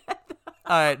get that.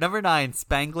 All right, number 9,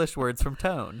 Spanglish words from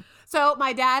Tone. So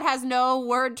my dad has no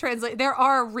word translate. There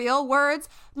are real words.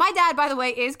 My dad, by the way,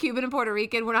 is Cuban and Puerto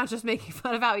Rican. We're not just making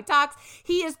fun of how he talks.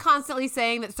 He is constantly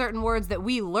saying that certain words that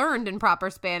we learned in proper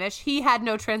Spanish, he had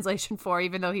no translation for,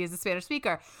 even though he is a Spanish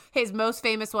speaker. His most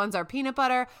famous ones are peanut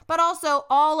butter, but also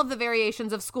all of the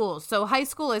variations of schools. So high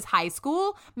school is high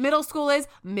school. Middle school is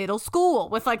middle school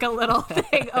with like a little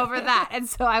thing over that. And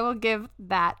so I will give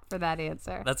that for that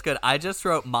answer. That's good. I just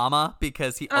wrote mama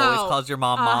because he always Oh, calls your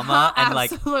mom mama and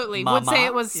like absolutely mama, would say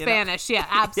it was you know? Spanish. Yeah,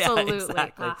 absolutely. Yeah,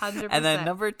 exactly. 100%. And then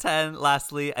number 10,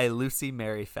 lastly, a Lucy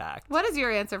Mary fact. What is your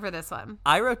answer for this one?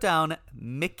 I wrote down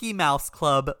Mickey Mouse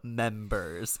Club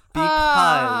members because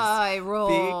I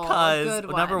roll. because Good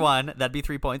number one. 1, that'd be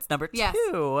 3 points. Number 2, Yes.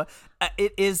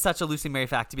 it is such a Lucy Mary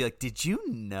fact to be like, did you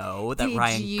know that Did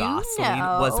Ryan you Gosling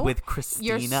know? was with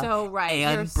Christina You're so right.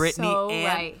 and You're Brittany so and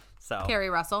right. so Carrie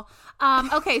Russell.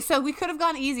 Okay, so we could have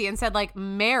gone easy and said like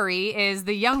Mary is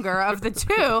the younger of the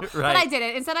two, but Right. I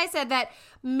didn't. Instead, I said that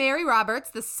Mary Roberts,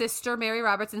 the sister Mary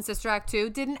Roberts in Sister Act 2,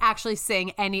 didn't actually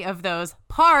sing any of those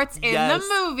parts in Yes.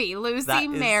 the movie. Lucy That is-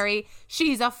 Mary,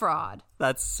 she's a fraud.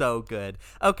 That's so good.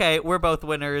 Okay, we're both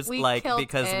winners, We like killed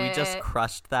because we just it.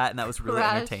 crushed that, and that was really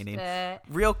Crushed entertaining. it.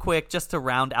 Real quick, just to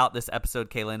round out this episode,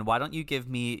 Kaylin, why don't you give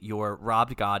me your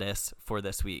robbed goddess for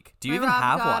this week? Do you even My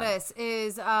robbed have goddess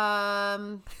is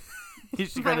one? You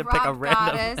should my go to pick a robbed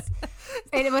random. goddess.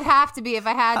 It would have to be if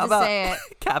I had How to about say it.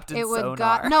 Captain It would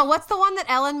Sonar? No, what's the one that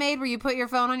Ellen made where you put your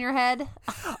phone on your head?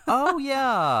 Oh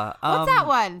yeah. What's that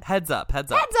one? Heads up.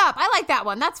 Heads up. Heads up. I like that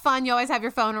one. That's fun. You always have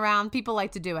your phone around. People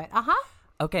like to do it. Uh-huh.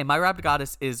 Okay, my robbed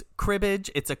goddess is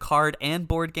cribbage. It's a card and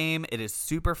board game. It is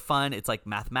super fun. It's like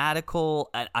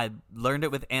mathematical. I learned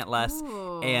it with Aunt Les,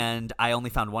 Ooh. and I only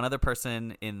found one other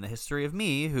person in the history of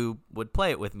me who would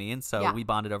play it with me, and so Yeah. we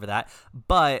bonded over that.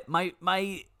 But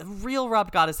my real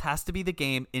robbed goddess has to be the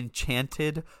game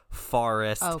Enchanted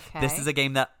Forest. Okay. This is a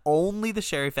game that only the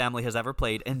Sherry family has ever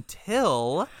played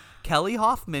until Kelly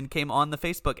Hoffman came on the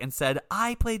Facebook and said,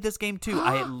 I played this game too.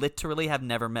 I literally have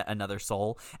never met another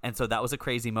soul. And so that was a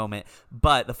crazy moment.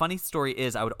 But the funny story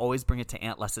is I would always bring it to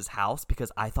Aunt Les's house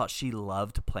because I thought she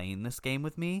loved playing this game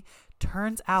with me.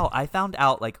 Turns out I found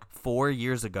out like 4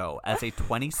 years ago as a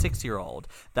 26-year-old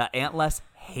that Aunt Les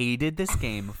hated this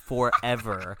game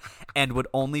forever and would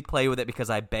only play with it because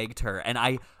I begged her. And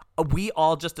I We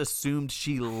all just assumed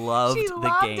she loved She the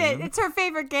loved game. it. It's her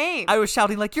favorite game. I was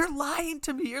shouting like, "You're lying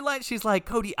to me! You're lying!" She's like,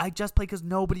 "Cody, I just play because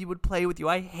nobody would play with you.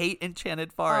 I hate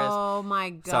Enchanted Forest." Oh my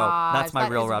gosh. that's my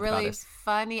real is rap really goddess.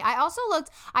 funny.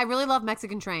 I really love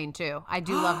Mexican Train too. I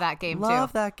do love that game too.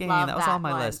 Love that game. Love that was on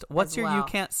my one list. What's as your well. You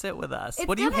Can't Sit With Us? It's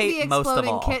What do you gonna hate be most of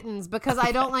Exploding all? Kittens, because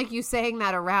I don't like you saying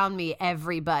that around me,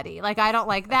 everybody. Like, I don't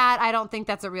like that. I don't think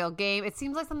that's a real game. It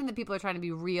seems like something that people are trying to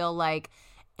be real, like,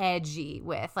 edgy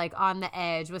with, like on the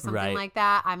edge with something Right. like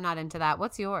that. I'm not into that.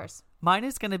 What's yours? Mine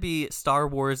is going to be Star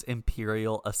Wars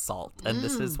Imperial Assault, and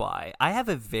this is why. I have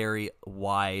a very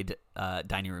wide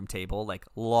dining room table, like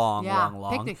long.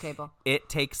 Picnic table. It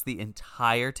takes the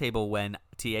entire table. When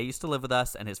TA used to live with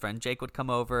us and his friend Jake would come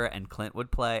over and Clint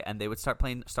would play, and they would start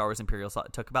playing Star Wars Imperial Assault.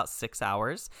 It took about 6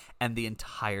 hours and the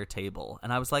entire table.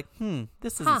 And I was like,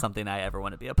 this isn't something I ever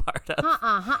want to be a part of.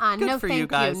 Good No, for thank you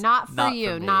guys. Not for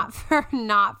you. me.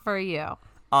 Not for you.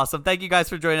 Awesome. Thank you guys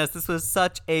for joining us. This was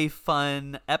such a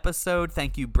fun episode.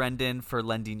 Thank you, Brendan, for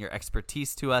lending your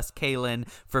expertise to us. Kaylin,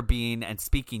 for being and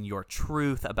speaking your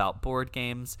truth about board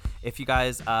games. If you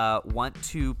guys want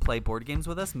to play board games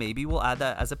with us, maybe we'll add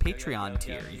that as a Patreon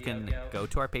tier. You can go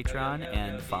to our Patreon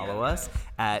and follow us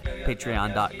at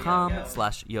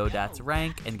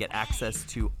patreon.com/YoDatsRank and get access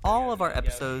to all of our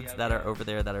episodes that are over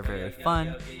there that are very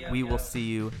fun. We will see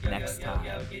you next time.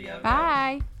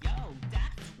 Bye. Yo,